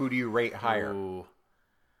 Who do you rate higher? Ooh.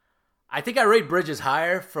 I think I rate Bridges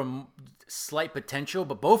higher from slight potential,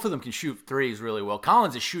 but both of them can shoot threes really well.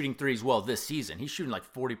 Collins is shooting threes well this season. He's shooting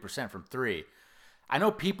 40% from 3. I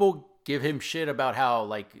know people give him shit about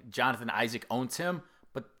how Jonathan Isaac owns him,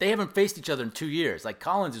 but they haven't faced each other in 2 years.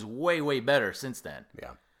 Collins is way, way better since then.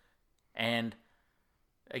 Yeah. And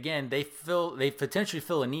again, they potentially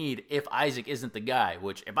fill a need if Isaac isn't the guy,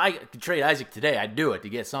 which if I could trade Isaac today, I'd do it to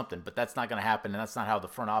get something, but that's not going to happen, and that's not how the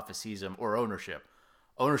front office sees him or ownership.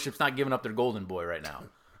 Ownership's not giving up their golden boy right now.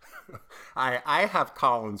 I have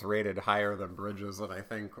Collins rated higher than Bridges, and I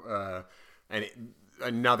think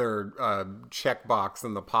another checkbox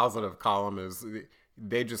in the positive column is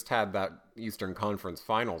they just had that Eastern Conference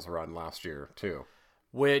Finals run last year too.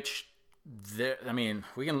 Which, we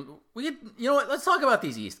can you know what? Let's talk about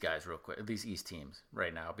these East guys real quick. These East teams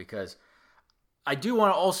right now, because I do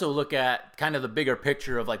want to also look at kind of the bigger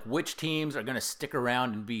picture of which teams are going to stick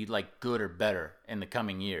around and be good or better in the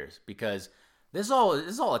coming years, because this is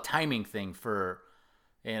all a timing thing for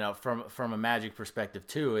from a Magic perspective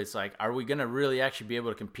too. It's are we going to really actually be able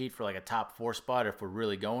to compete for a top 4 spot if we're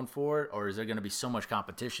really going for it, or is there going to be so much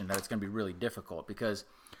competition that it's going to be really difficult? Because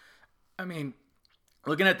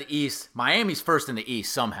looking at the East, Miami's first in the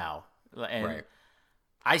East somehow, and right.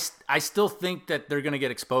 I still think that they're going to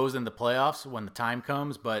get exposed in the playoffs when the time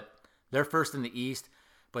comes, but they're first in the East,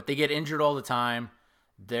 but they get injured all the time.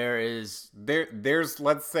 There's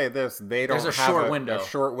let's say this, they don't have a short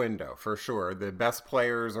window for sure. The best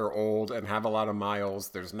players are old and have a lot of miles.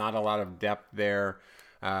 There's not a lot of depth there,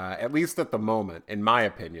 at least at the moment, in my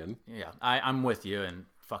opinion. Yeah, I'm with you, and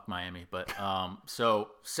fuck Miami. But so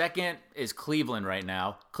second is Cleveland right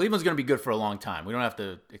now. Cleveland's going to be good for a long time. We don't have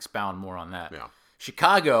to expound more on that. Yeah.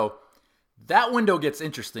 Chicago, that window gets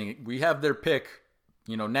interesting. We have their pick,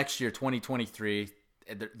 next year, 2023.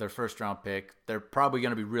 their first round pick. They're probably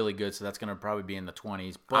going to be really good, so that's going to probably be in the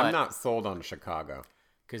 20s. But I'm not sold on Chicago.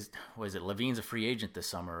 because was it Levine's a free agent this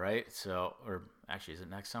summer, right? So, or actually, is it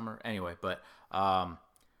next summer? Anyway, but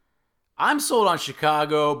I'm sold on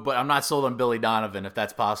Chicago, but I'm not sold on Billy Donovan if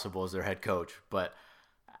that's possible as their head coach. But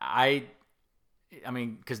I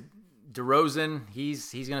mean, because DeRozan, he's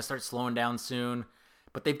going to start slowing down soon.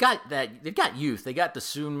 But they've got youth. They got the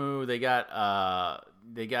Sunmu. They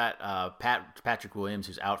got Patrick Williams,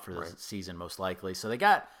 who's out for the season most likely. So they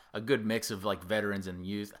got a good mix of like veterans and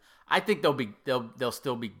youth. I think they'll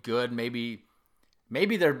still be good. Maybe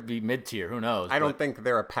they'll be mid tier. Who knows? I don't think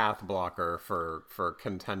they're a path blocker for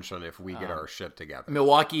contention if we get our shit together.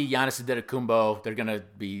 Milwaukee, Giannis Antetokounmpo, they're gonna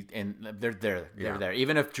be in. They're there. They're there.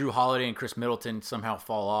 Even if Drew Holiday and Chris Middleton somehow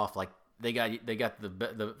fall off, like they got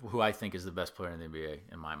the who I think is the best player in the NBA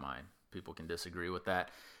in my mind. People can disagree with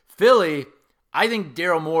that. Philly, I think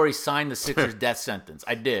Daryl Morey signed the Sixers death sentence.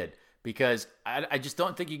 I did because I just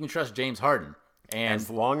don't think you can trust James Harden. And as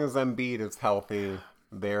long as Embiid is healthy,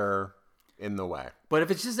 they're in the way. But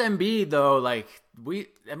if it's just Embiid, though, like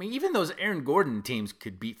even those Aaron Gordon teams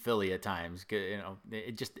could beat Philly at times. You know,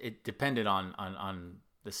 it depended on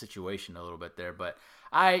the situation a little bit there. But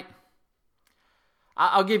I'll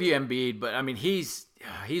give you Embiid, but I mean he's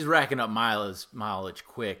racking up mileage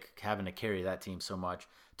quick, having to carry that team so much.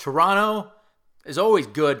 Toronto is always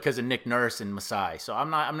good because of Nick Nurse and Masai, so I'm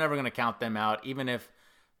never going to count them out, even if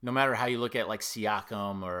no matter how you look at like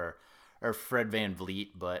Siakam or Fred VanVleet,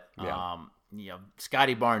 but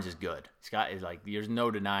Scotty Barnes is good. Scott is like, there's no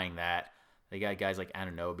denying that. They got guys like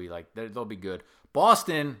Anunoby, like they'll be good.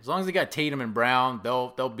 Boston, as long as they got Tatum and Brown,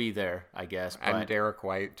 they'll be there, I guess. And Derek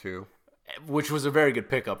White too, which was a very good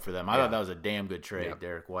pickup for them. I thought that was a damn good trade,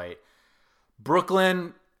 Derek White.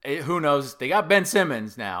 Brooklyn, who knows? They got Ben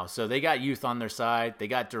Simmons now, so they got youth on their side. They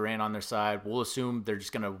got Durant on their side. We'll assume they're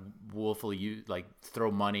just gonna willfully throw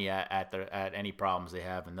money at any problems they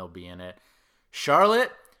have, and they'll be in it. Charlotte's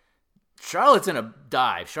in a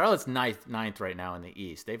dive. Charlotte's ninth right now in the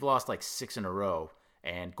East. They've lost like 6 in a row,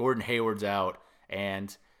 and Gordon Hayward's out.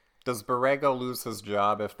 And does Borrego lose his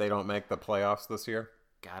job if they don't make the playoffs this year?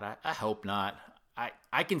 God, I hope not.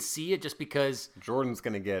 I can see it just because Jordan's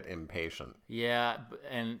going to get impatient. Yeah,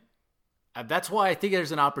 and that's why I think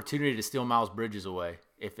there's an opportunity to steal Miles Bridges away.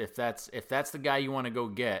 If that's the guy you want to go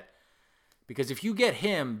get, because if you get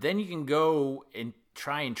him, then you can go and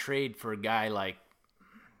try and trade for a guy like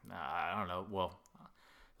I don't know, well,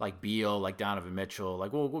 like Beal, like Donovan Mitchell.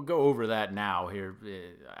 Like we'll go over that now here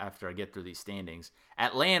after I get through these standings.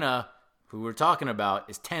 Atlanta, who we're talking about,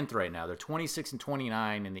 is 10th right now. They're 26 and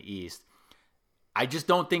 29 in the East. I just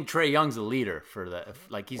don't think Trae Young's the leader for that.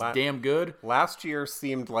 Like he's damn good. Last year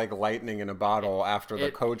seemed like lightning in a bottle after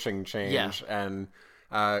the coaching change. Yeah. And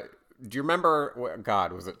do you remember?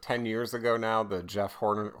 God, was it 10 years ago now? The Jeff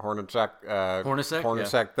Hornacek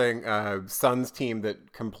thing. Suns team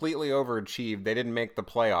that completely overachieved. They didn't make the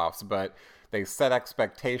playoffs, but they set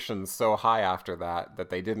expectations so high after that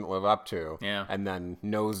they didn't live up to. Yeah. And then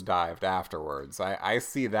nosedived afterwards. I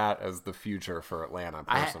see that as the future for Atlanta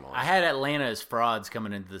personally. I had Atlanta as frauds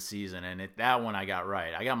coming into the season, and that one I got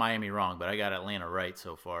right. I got Miami wrong, but I got Atlanta right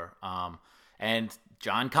so far. And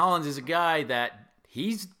John Collins is a guy that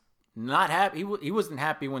he's not happy. He wasn't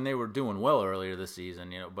happy when they were doing well earlier this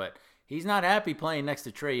season, but he's not happy playing next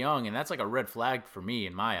to Trae Young, and that's like a red flag for me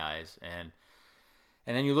in my eyes.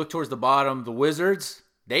 And then you look towards the bottom, the Wizards,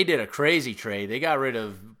 they did a crazy trade. They got rid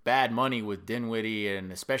of bad money with Dinwiddie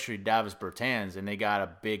and especially Davis Bertans, and they got a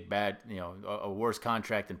big bad, a worse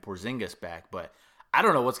contract than Porzingis back. But I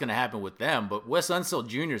don't know what's going to happen with them. But Wes Unseld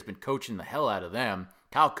Jr. has been coaching the hell out of them.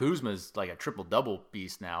 Kyle Kuzma's like a triple-double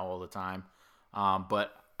beast now all the time.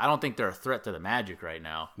 But I don't think they're a threat to the Magic right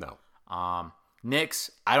now. No. Knicks,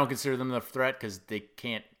 I don't consider them a threat because they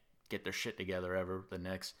can't get their shit together ever, the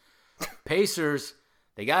Knicks. Pacers,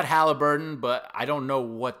 they got Halliburton, but I don't know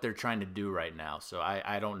what they're trying to do right now. So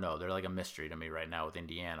I don't know. They're like a mystery to me right now with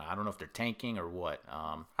Indiana. I don't know if they're tanking or what.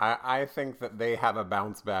 I think that they have a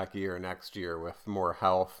bounce-back year next year with more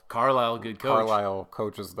health. Carlisle, good coach. Carlisle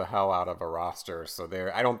coaches the hell out of a roster. So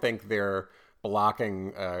I don't think they're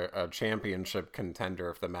blocking a championship contender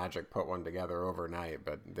if the Magic put one together overnight,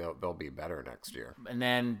 but they'll be better next year. And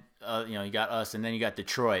then, you got us, and then you got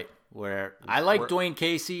Detroit, where I like Dwayne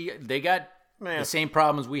Casey. They got the same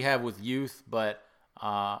problems we have with youth, but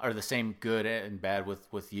are the same good and bad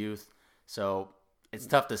with youth. So it's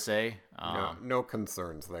tough to say. No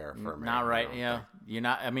concerns there for me. Not right. Yeah, you're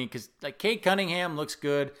not. I mean, because like Cade Cunningham looks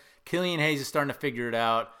good. Killian Hayes is starting to figure it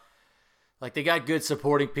out. Like, they got good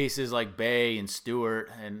supporting pieces like Bay and Stewart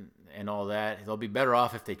and all that. They'll be better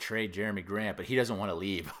off if they trade Jeremy Grant, but he doesn't want to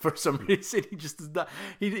leave for some reason. He just does not.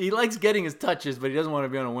 He likes getting his touches, but he doesn't want to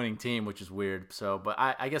be on a winning team, which is weird. So, but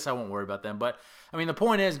I guess I won't worry about them. But I mean, the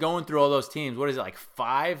point is, going through all those teams, what is it, like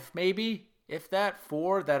 5 maybe, if that,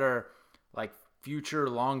 4 that are like future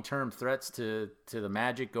long-term threats to the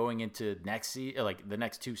Magic going into like the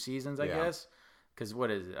next 2 seasons, I guess. Because what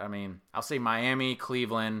is it? I mean, I'll say Miami,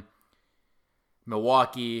 Cleveland,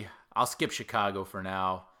 Milwaukee. I'll skip Chicago for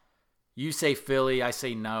now. You say Philly, I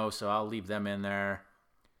say no, so I'll leave them in there.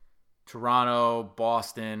 Toronto,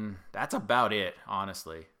 Boston, that's about it,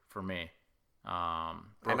 honestly, for me.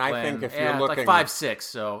 And I think if you're looking like 5, 6,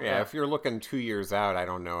 so if you're looking 2 years out, I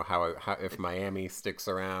don't know how if Miami sticks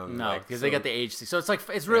around. No, because they got the HC, so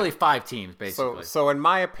it's really 5 teams basically. So in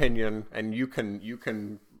my opinion, and you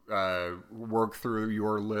can work through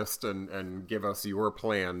your list and give us your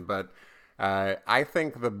plan, but I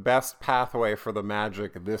think the best pathway for the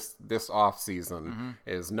Magic this offseason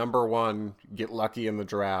is, number 1, get lucky in the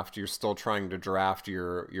draft. You're still trying to draft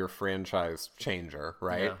your franchise changer,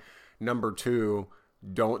 right? Yeah. Number 2,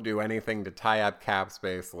 don't do anything to tie up cap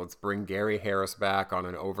space. Let's bring Gary Harris back on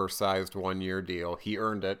an oversized 1-year deal. He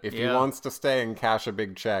earned it. If he wants to stay and cash a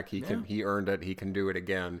big check, he earned it. He can do it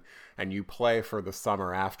again. And you play for the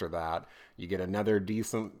summer after that. You get another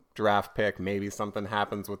decent draft pick. Maybe something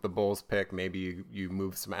happens with the Bulls pick. Maybe you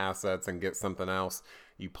move some assets and get something else.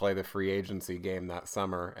 You play the free agency game that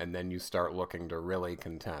summer, and then you start looking to really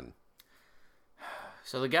contend.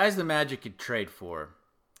 So the guys the Magic could trade for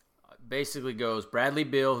basically goes Bradley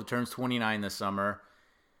Beal, who turns 29 this summer.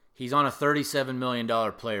 He's on a $37 million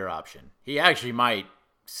player option. He actually might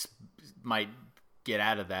get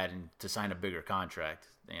out of that and to sign a bigger contract.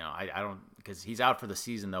 I don't, because he's out for the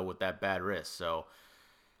season though with that bad wrist. So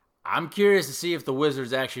I'm curious to see if the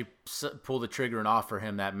Wizards actually pull the trigger and offer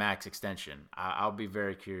him that max extension. I'll be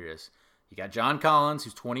very curious. You got John Collins,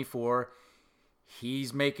 who's 24.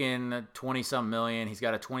 He's making 20-something million. He's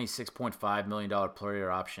got a $26.5 million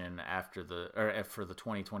player option for the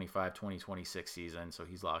 2025-2026 season, so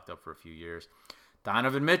he's locked up for a few years.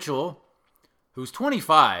 Donovan Mitchell, who's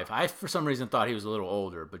 25. I, for some reason, thought he was a little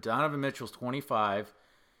older, but Donovan Mitchell's 25.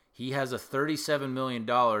 He has a $37 million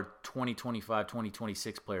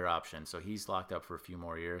 2025-2026 player option, so he's locked up for a few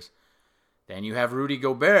more years. Then you have Rudy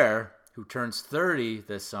Gobert, who turns 30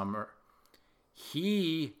 this summer.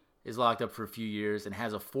 He is locked up for a few years and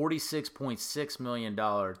has a $46.6 million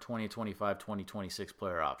 2025-2026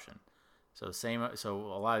 player option. So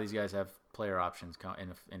a lot of these guys have player options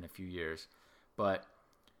in a few years. But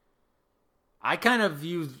I kind of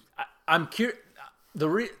view, I'm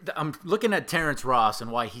looking at Terrence Ross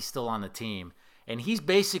and why he's still on the team. And he's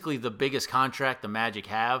basically the biggest contract the Magic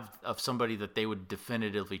have of somebody that they would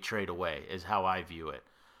definitively trade away, is how I view it.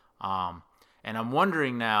 And I'm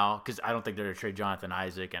wondering now, because I don't think they're going to trade Jonathan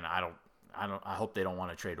Isaac, and I hope they don't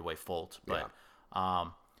want to trade away Fultz. But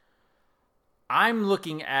I'm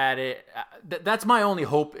looking at it. That's my only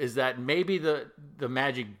hope, is that maybe the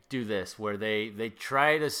Magic do this, where they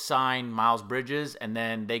try to sign Miles Bridges, and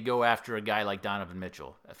then they go after a guy like Donovan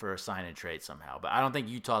Mitchell for a sign and trade somehow. But I don't think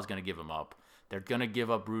Utah's going to give him up. They're going to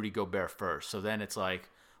give up Rudy Gobert first. So then it's like,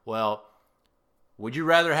 well, would you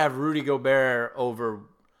rather have Rudy Gobert over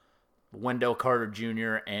Wendell Carter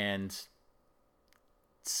Jr. and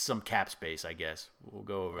some cap space, I guess? We'll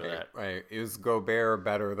go over that. Right. Is Gobert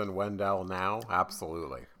better than Wendell now?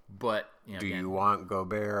 Absolutely. But do you want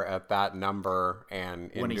Gobert at that number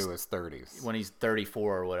and into his 30s? When he's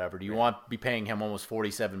 34 or whatever, do you want to be paying him almost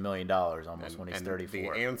 $47 million almost when he's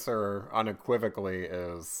 34? The answer unequivocally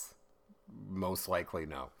is most likely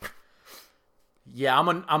no. Yeah,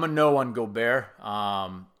 I'm a no on Gobert.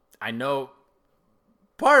 I know.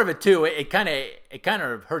 Part of it too, it kind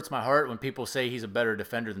of hurts my heart when people say he's a better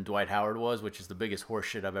defender than Dwight Howard was, which is the biggest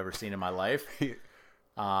horseshit I've ever seen in my life.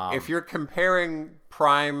 If you're comparing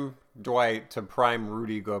prime Dwight to prime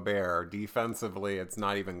Rudy Gobert, defensively, it's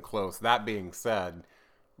not even close. That being said,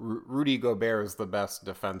 Rudy Gobert is the best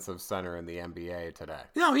defensive center in the NBA today.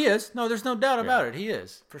 No, he is. No, there's no doubt about it. He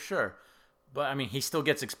is, for sure. But, I mean, he still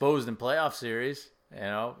gets exposed in playoff series.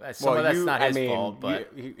 Some of that's not his fault.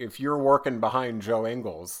 But if you're working behind Joe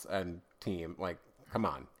Ingles and team, like, come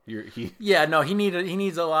on, he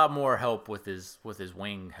needs a lot more help with his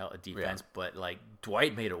wing defense. Yeah. But like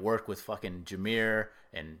Dwight made it work with fucking Jameer,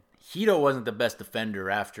 and Hito wasn't the best defender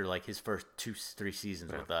after like his first 2-3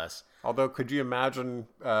 seasons with us. Although, could you imagine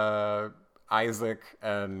Isaac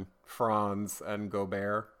and Franz and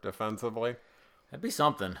Gobert defensively? That'd be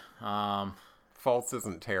something. Fultz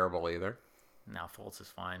isn't terrible either. No, Fultz is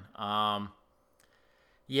fine.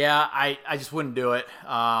 Yeah, I just wouldn't do it.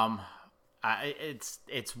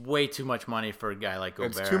 It's way too much money for a guy like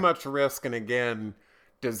Gobert. It's too much risk, and again,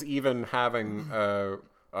 does even having a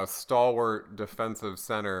stalwart defensive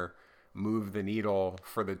center move the needle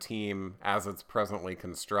for the team as it's presently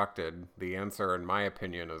constructed? The answer, in my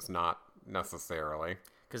opinion, is not necessarily.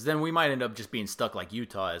 Because then we might end up just being stuck like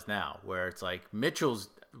Utah is now, where it's like Mitchell's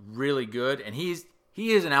really good, and he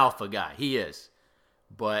is an alpha guy. He is.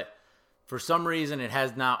 But for some reason, it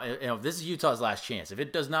has not. This is Utah's last chance. If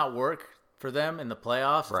it does not work for them in the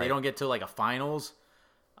playoffs, if they don't get to like a finals,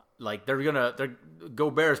 like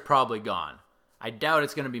Gobert's probably gone. I doubt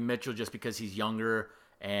it's gonna be Mitchell just because he's younger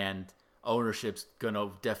and ownership's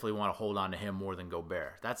gonna definitely want to hold on to him more than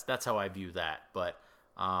Gobert. That's how I view that. But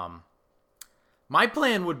my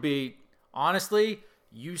plan would be, honestly,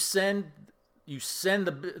 you send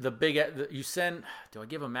the big. Do I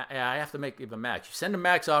give him? I have to give a max. You send a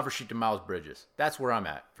max offer sheet to Miles Bridges. That's where I'm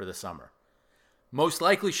at for the summer. Most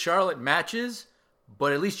likely Charlotte matches,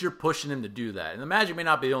 but at least you're pushing him to do that. And the Magic may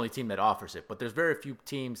not be the only team that offers it, but there's very few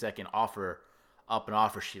teams that can offer up an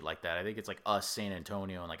offer sheet like that. I think it's like us, San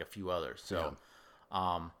Antonio, and like a few others. So,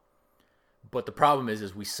 but the problem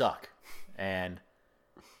is we suck, and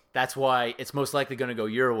that's why it's most likely going to go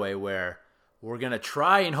your way, where we're going to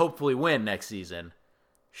try and hopefully win next season,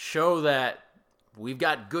 show that we've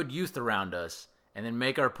got good youth around us, and then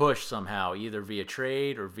make our push somehow, either via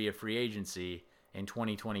trade or via free agency in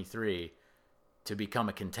 2023 to become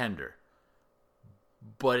a contender.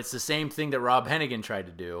 But it's the same thing that Rob Hennigan tried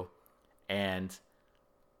to do, and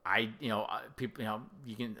people,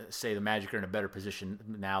 you can say the Magic are in a better position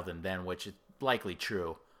now than then, which is likely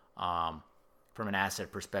true. From an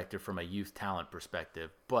asset perspective, from a youth talent perspective,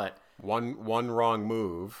 but one wrong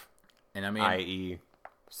move, and i.e.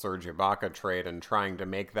 Serge Ibaka trade, and trying to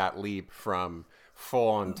make that leap from full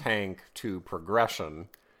on tank to progression.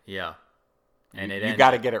 Yeah, and you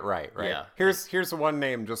got to get it right. Yeah. Here's one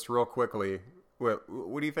name just real quickly.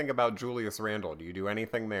 What do you think about Julius Randle? Do you do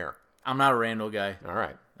anything there? I'm not a Randle guy. All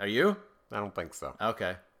right, are you? I don't think so.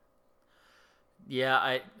 Okay.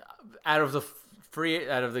 Yeah, out of the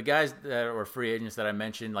guys that were free agents that I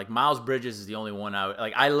mentioned, like Miles Bridges is the only one I would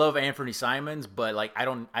like. I love Anthony Simons, but like I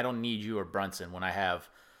don't need you or Brunson when I have,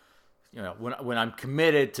 when I'm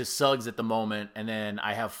committed to Suggs at the moment, and then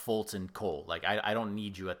I have Fultz and Cole. Like I don't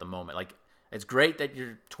need you at the moment. Like it's great that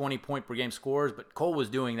you're 20 point per game scorers, but Cole was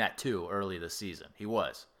doing that too early this season. He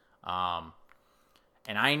was, and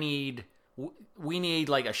we need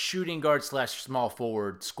like a shooting guard / small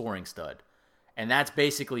forward scoring stud. And that's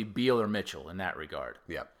basically Beal or Mitchell in that regard.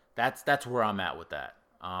 Yep. That's where I'm at with that.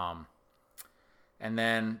 And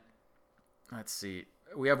then, let's see.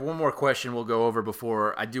 We have one more question we'll go over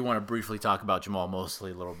before I do want to briefly talk about Jamal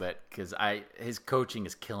Mosley a little bit, because his coaching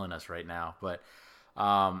is killing us right now. But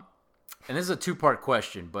and this is a two-part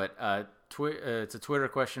question, but it's a Twitter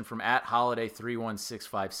question from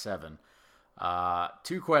 @Holiday31657.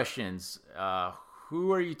 Two questions.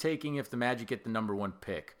 Who are you taking if the Magic get the number 1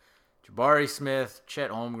 pick? Jabari Smith, Chet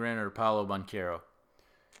Holmgren, or Paolo Banchero?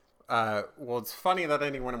 Well, it's funny that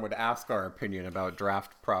anyone would ask our opinion about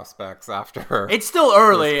draft prospects after. It's still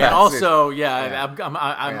early, and also,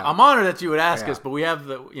 I'm honored that you would ask us, but we have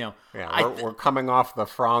we're coming off the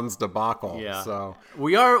Franz debacle. Yeah, so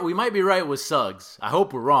we might be right with Suggs. I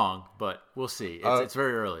hope we're wrong, but we'll see. It's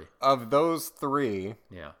very early. Of those three,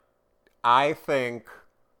 I think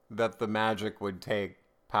that the Magic would take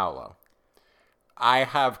Paolo. I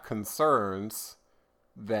have concerns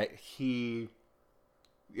that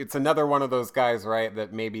it's another one of those guys, right,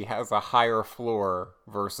 that maybe has a higher floor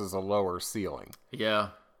versus a lower ceiling. Yeah.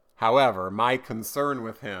 However, my concern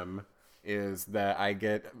with him is that I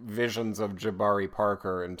get visions of Jabari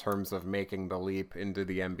Parker in terms of making the leap into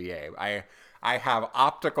the NBA. I have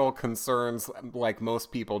optical concerns like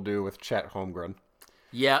most people do with Chet Holmgren.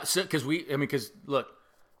 Yeah, so because look,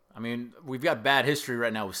 we've got bad history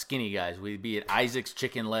right now with skinny guys. Be it Isaac's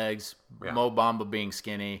chicken legs, Mo Bamba being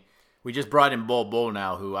skinny. We just brought in Bol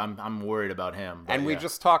now, who I'm worried about him. And we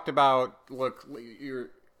just talked about, look, you're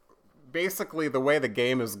basically the way the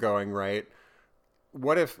game is going, right?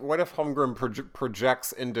 What if Holmgren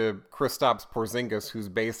projects into Kristaps Porzingis, who's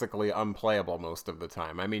basically unplayable most of the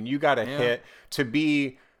time? I mean, you got to hit to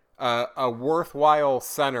be a worthwhile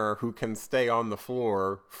center who can stay on the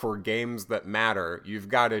floor for games that matter. You've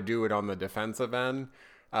got to do it on the defensive end.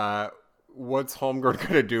 What's Holmgren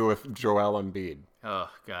going to do with Joel Embiid? Oh,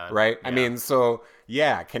 God. Right?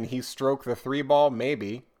 Yeah. Can he stroke the 3 ball?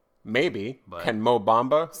 Maybe. But can Mo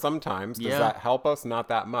Bamba? Sometimes. Does that help us? Not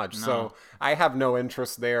that much. No. So I have no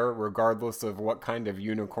interest there, regardless of what kind of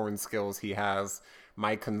unicorn skills he has.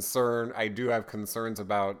 My concern, I do have concerns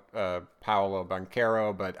about Paolo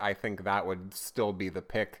Banchero, but I think that would still be the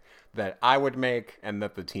pick that I would make and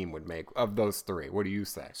that the team would make of those three. What do you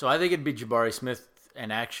say? So I think it'd be Jabari Smith,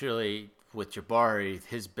 and actually with Jabari,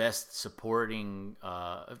 his best support is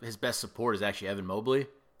actually Evan Mobley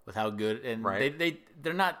with how good, and right.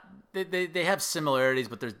 they're not, they have similarities,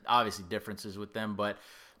 but there's obviously differences with them. But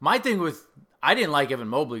my thing with, I didn't like Evan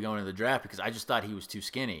Mobley going into the draft because I just thought he was too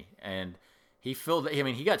skinny, and he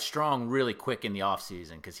got strong really quick in the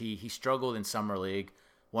offseason because he struggled in summer league.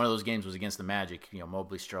 One of those games was against the Magic.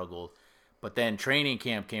 Mobley struggled. But then training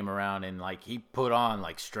camp came around, and, he put on,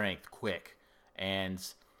 strength quick. And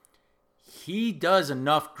he does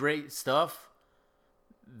enough great stuff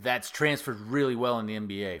that's transferred really well in the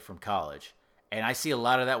NBA from college. And I see a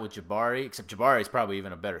lot of that with Jabari, except Jabari is probably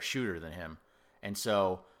even a better shooter than him. And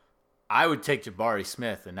so I would take Jabari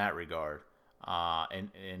Smith in that regard.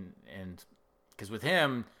 And because with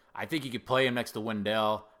him, I think you could play him next to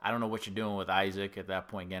Wendell. I don't know what you're doing with Isaac at that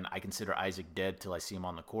point. Again, I consider Isaac dead till I see him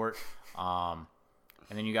on the court. And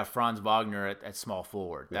then you got Franz Wagner at small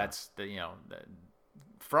forward. Yeah. That's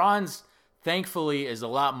Franz, thankfully, is a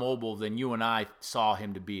lot mobile than you and I saw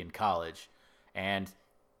him to be in college, and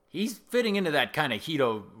he's fitting into that kind of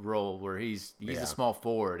Hito role where he's a small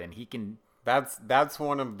forward and he can. That's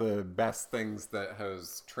one of the best things that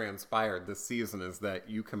has transpired this season is that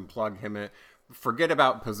you can plug him in. Forget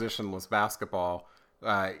about positionless basketball.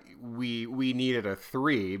 We needed a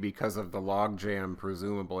 3 because of the logjam,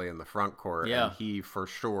 presumably in the front court. Yeah, and he for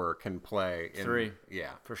sure can play in 3.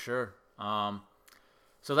 Yeah, for sure.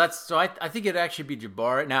 So I think it'd actually be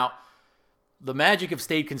Jabari. Now, the Magic have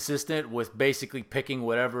stayed consistent with basically picking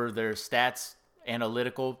whatever their stats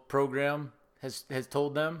analytical program has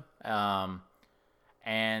told them,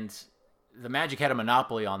 and the Magic had a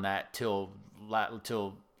monopoly on that till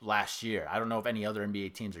last year. I don't know if any other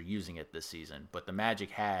NBA teams are using it this season, but the Magic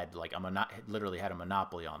had literally had a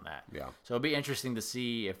monopoly on that. Yeah. So it'd be interesting to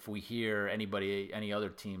see if we hear any other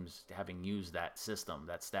teams having used that system,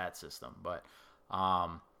 that stat system. But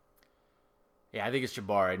yeah, I think it's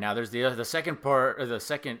Jabari. Now there's the second part, or the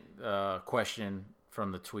second question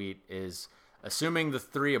from the tweet is, assuming the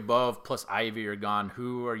 3 above plus Ivy are gone,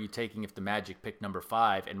 who are you taking if the Magic pick number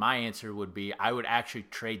 5? And my answer would be, I would actually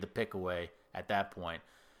trade the pick away at that point.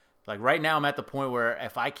 Right now, I'm at the point where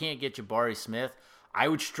if I can't get Jabari Smith, I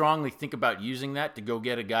would strongly think about using that to go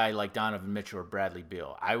get a guy like Donovan Mitchell or Bradley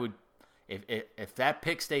Beal. I would, if that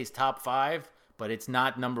pick stays top 5, but it's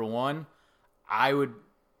not number 1, I would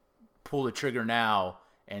pull the trigger now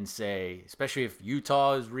and say, especially if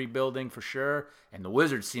Utah is rebuilding for sure, and the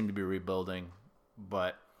Wizards seem to be rebuilding,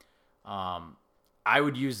 but I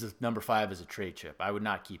would use the number 5 as a trade chip. I would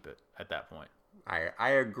not keep it at that point. I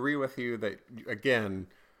agree with you that, again,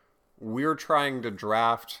 we're trying to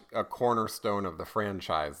draft a cornerstone of the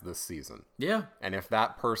franchise this season. Yeah. And if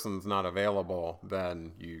that person's not available,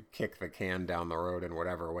 then you kick the can down the road in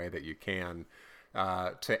whatever way that you can.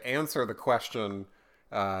 To answer the question,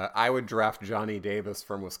 I would draft Johnny Davis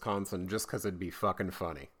from Wisconsin just because it'd be fucking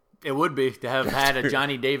funny. It would be to have had a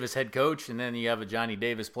Johnny Davis head coach and then you have a Johnny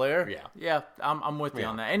Davis player. Yeah. Yeah, I'm with you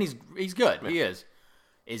on that. And he's good. Yeah. He is.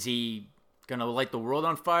 Is he going to light the world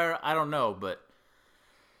on fire? I don't know, but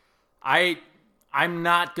I'm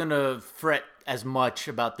not going to fret as much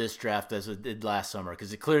about this draft as it did last summer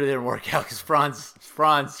because it clearly didn't work out because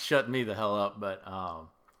Franz shut me the hell up. But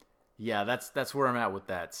yeah, that's where I'm at with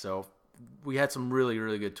that. So we had some really,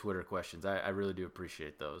 really good Twitter questions. I really do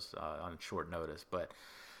appreciate those on short notice. But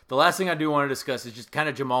the last thing I do want to discuss is just kind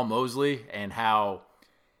of Jamal Mosley and how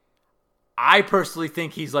I personally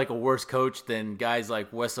think he's like a worse coach than guys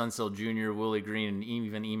like Wes Unseld Jr., Willie Green, and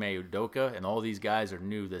even Ime Udoka, and all these guys are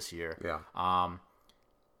new this year. Yeah.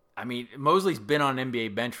 I mean, Mosley's been on an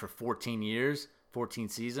NBA bench for 14 years, 14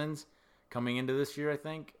 seasons coming into this year, I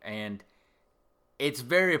think, and it's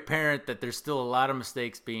very apparent that there's still a lot of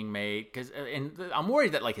mistakes being made. And I'm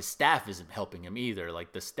worried that his staff isn't helping him either.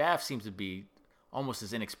 The staff seems to be almost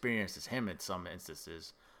as inexperienced as him in some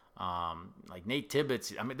instances. Nate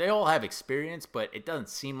Tibbetts, I mean, they all have experience, but it doesn't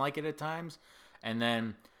seem like it at times. And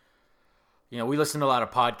then, we listen to a lot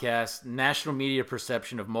of podcasts. National media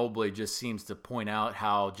perception of Mobley just seems to point out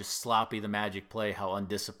how just sloppy the Magic play, how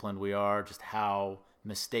undisciplined we are, just how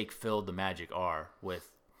mistake-filled the Magic are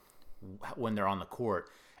when they're on the court.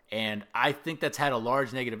 And I think that's had a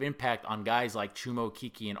large negative impact on guys like Chuma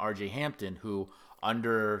Okeke and RJ Hampton, who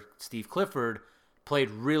under Steve Clifford played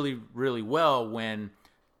really, really well when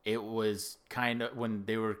it was when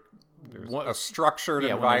they were a structured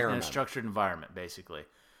environment. In a structured environment, basically.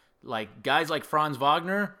 Guys like Franz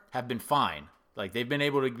Wagner have been fine Like, they've been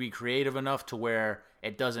able to be creative enough to where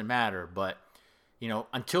it doesn't matter. But,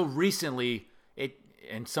 until recently,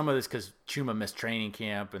 and some of this because Chuma missed training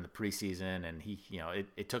camp in the preseason, and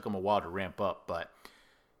it took him a while to ramp up. But,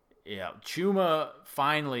 Chuma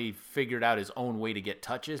finally figured out his own way to get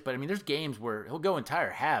touches. But, there's games where he'll go entire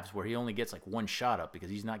halves where he only gets, like, one shot up because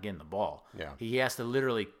he's not getting the ball. Yeah. He has to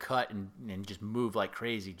literally cut and just move like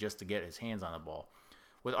crazy just to get his hands on the ball.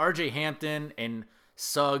 With R.J. Hampton and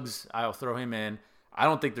Suggs, I'll throw him in. I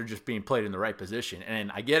don't think they're just being played in the right position.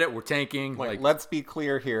 And I get it, we're tanking. Let's be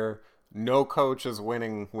clear here. No coach is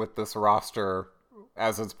winning with this roster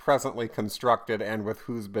as it's presently constructed and with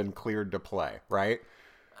who's been cleared to play, right?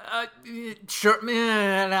 Sure,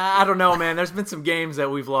 man. I don't know, man. There's been some games that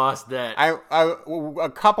we've lost that a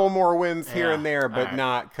couple more wins here and there, but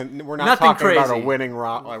right. We're not Nothing talking about crazy.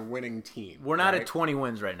 a winning team. We're not right? at 20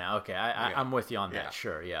 wins right now. Okay, I'm with you on that. Yeah.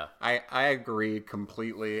 Sure, yeah. I agree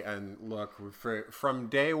completely. And look, from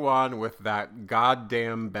day one with that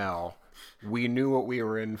goddamn bell, we knew what we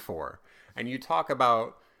were in for. And you talk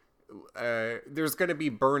about there's going to be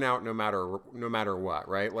burnout no matter what,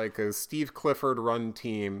 right? Like a Steve Clifford run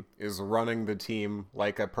team is running the team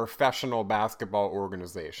like a professional basketball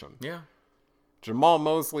organization. Yeah. Jamal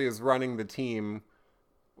Mosley is running the team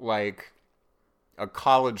like a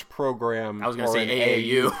college program. I was going to or say an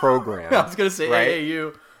AAU program. I was going to say right?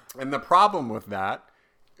 AAU. And the problem with that,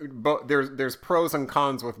 there's pros and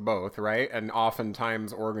cons with both, right? And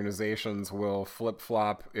oftentimes organizations will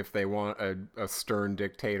flip-flop if they want a stern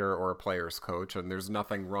dictator or a player's coach, and there's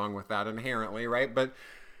nothing wrong with that inherently, right? But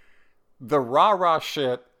the rah-rah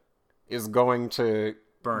shit is going to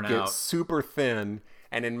Burn get out. super thin,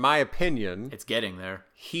 and in my opinion, It's getting there.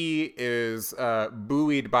 he is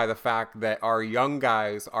buoyed by the fact that our young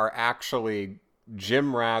guys are actually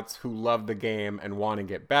gym rats who love the game and want to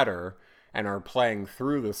get better, and are playing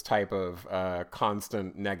through this type of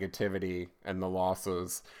constant negativity and the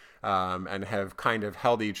losses, and have kind of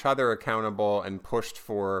held each other accountable and pushed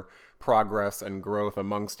for progress and growth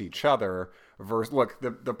amongst each other. Look,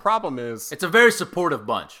 the problem is It's a very supportive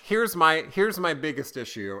bunch. here's my biggest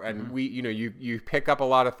issue, and you pick up a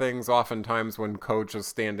lot of things oftentimes when coach is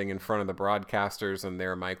standing in front of the broadcasters and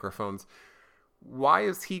their microphones. Why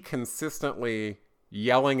is he consistently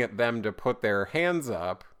yelling at them to put their hands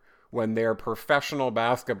up when they're professional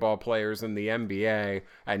basketball players in the NBA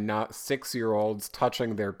and not 6-year-olds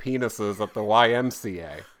touching their penises at the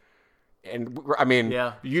YMCA? And I mean,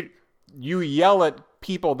 Yeah. you yell at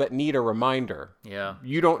people that need a reminder. Yeah.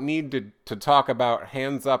 You don't need to talk about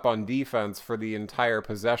hands up on defense for the entire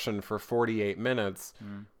possession for 48 minutes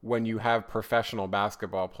when you have professional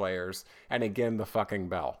basketball players. And again, the fucking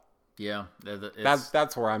bell. Yeah.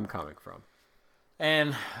 That's where I'm coming from.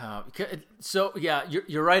 And so, yeah,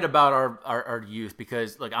 you're right about our youth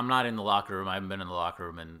because, like, I'm not in the locker room. I haven't been in the locker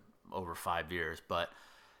room in over 5 years. But,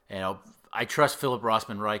 I trust Philip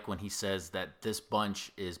Rossman-Reich when he says that this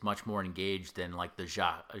bunch is much more engaged than, like, the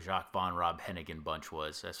Jacques Vaughn, Rob Hennigan bunch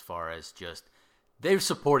was, as far as just they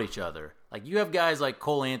support each other. Like, you have guys like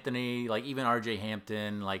Cole Anthony, like even R.J.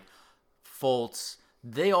 Hampton, like Fultz.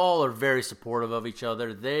 They all are very supportive of each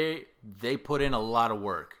other. They put in a lot of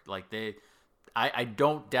work. Like, I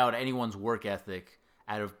don't doubt anyone's work ethic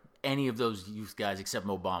out of any of those youth guys except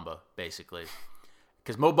Mo Bamba, basically.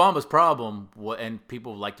 Because Mo Bamba's problem, and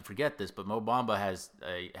people like to forget this, but Mo Bamba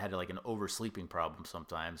had like an oversleeping problem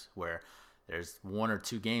sometimes where there's 1 or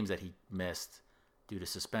 2 games that he missed due to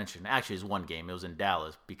suspension. Actually, it was 1 game. It was in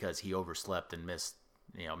Dallas because he overslept and missed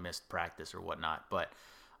practice or whatnot. But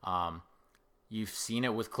you've seen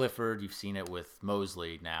it with Clifford. You've seen it with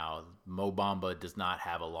Mosley now. Mo Bamba does not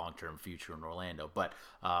have a long-term future in Orlando. But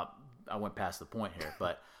I went past the point here.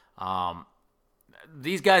 But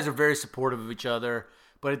these guys are very supportive of each other.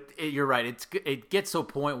 But you're right. It gets to a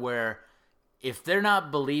point where if they're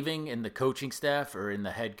not believing in the coaching staff or in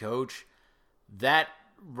the head coach, that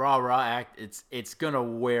rah-rah act, it's going to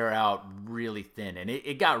wear out really thin. And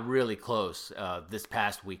it got really close this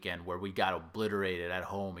past weekend where we got obliterated at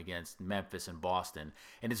home against Memphis and Boston.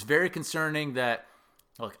 And it's very concerning that,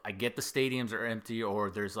 look, I get the stadiums are empty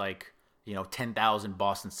or there's 10,000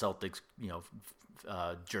 Boston Celtics,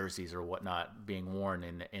 jerseys or whatnot being worn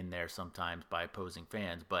in there sometimes by opposing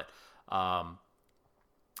fans. But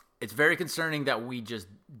it's very concerning that we just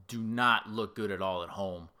do not look good at all at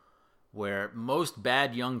home. Where most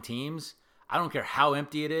bad young teams, I don't care how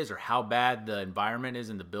empty it is or how bad the environment is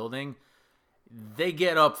in the building, they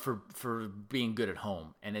get up for being good at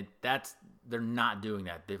home. And they're not doing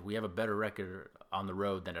that. We have a better record on the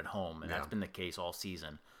road than at home, and that's been the case all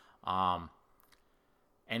season. And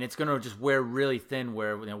And it's going to just wear really thin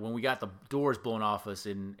where, when we got the doors blown off us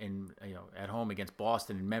in at home against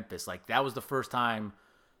Boston and Memphis, like that was the first time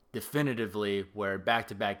definitively where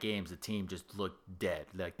back-to-back games the team just looked dead.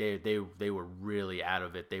 Like they were really out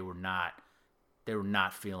of it. They were not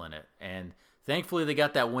feeling it. And thankfully they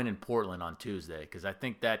got that win in Portland on Tuesday, because I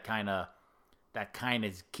think that kind of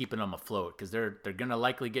is keeping them afloat, because they're going to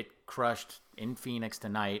likely get crushed in Phoenix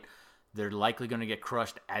tonight. They're likely going to get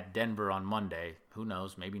crushed at Denver on Monday. Who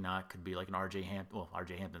knows? Maybe not. Could be like an R.J. Hampton. Well,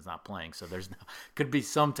 R.J. Hampton's not playing, so could be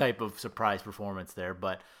some type of surprise performance there.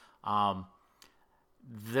 But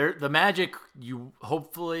the Magic, you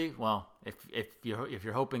hopefully, well, if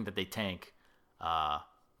you're hoping that they tank,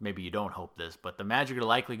 maybe you don't hope this, but the Magic are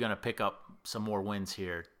likely going to pick up some more wins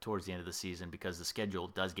here towards the end of the season, because the schedule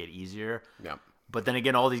does get easier. Yeah. But then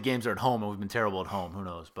again, all these games are at home, and we've been terrible at home. Who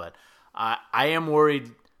knows? But I am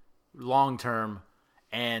worried long term,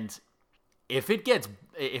 and if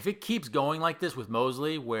it keeps going like this with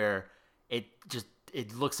Mosley, where it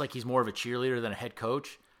looks like he's more of a cheerleader than a head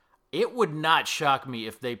coach, it would not shock me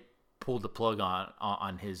if they pulled the plug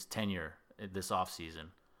on his tenure this offseason,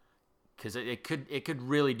 because it could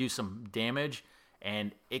really do some damage,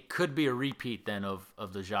 and it could be a repeat then of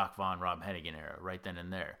the Jacques Vaughn, Rob Hennigan era right then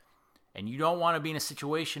and there. And you don't want to be in a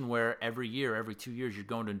situation where every 2 years you're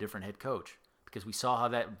going to a different head coach, because we saw how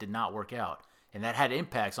that did not work out. And that had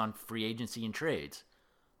impacts on free agency and trades.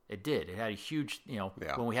 It did. It had a huge,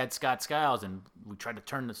 when we had Scott Skiles and we tried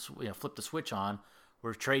to flip the switch on,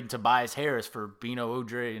 we're trading Tobias Harris for Bino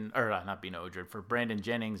Udrih, not Bino Udrih, for Brandon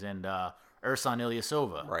Jennings and Ersan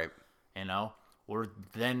Ilyasova. Right. Or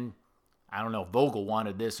then, I don't know if Vogel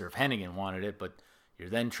wanted this or if Hennigan wanted it, but you're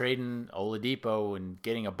then trading Oladipo and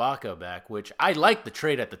getting Ibaka back, which I liked the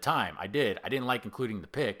trade at the time. I did. I didn't like including the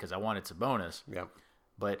pick because I wanted Sabonis. Yep.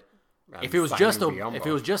 But if it was just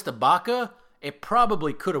Ibaka, it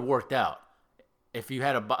probably could have worked out. If you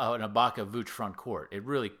had an Ibaka Vooch front court,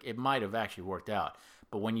 it might have actually worked out.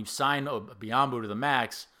 But when you sign Biyombo to the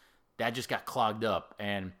max, that just got clogged up,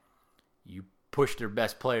 and you pushed their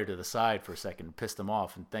best player to the side for a second and pissed them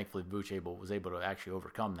off. And thankfully, Vooch was able to actually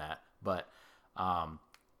overcome that. But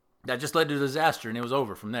that just led to a disaster, and it was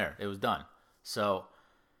over from there. It was done. So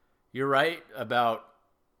you're right about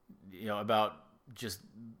just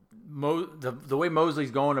the way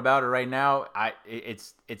Mosley's going about it right now.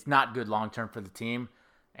 It's not good long term for the team,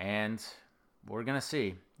 and we're gonna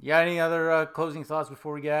see. You got any other closing thoughts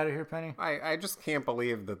before we get out of here, Penny? I just can't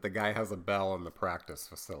believe that the guy has a bell in the practice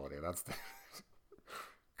facility.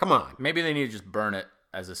 Come on. Maybe they need to just burn it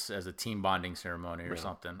as a team bonding ceremony or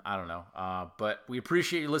something. I don't know. But we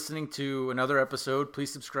appreciate you listening to another episode.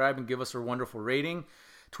 Please subscribe and give us a wonderful rating.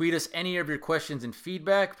 Tweet us any of your questions and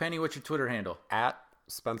feedback. Penny, what's your Twitter handle? At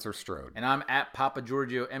Spencer Strode. And I'm at Papa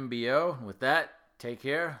Giorgio MBO. With that, take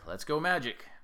care. Let's go Magic.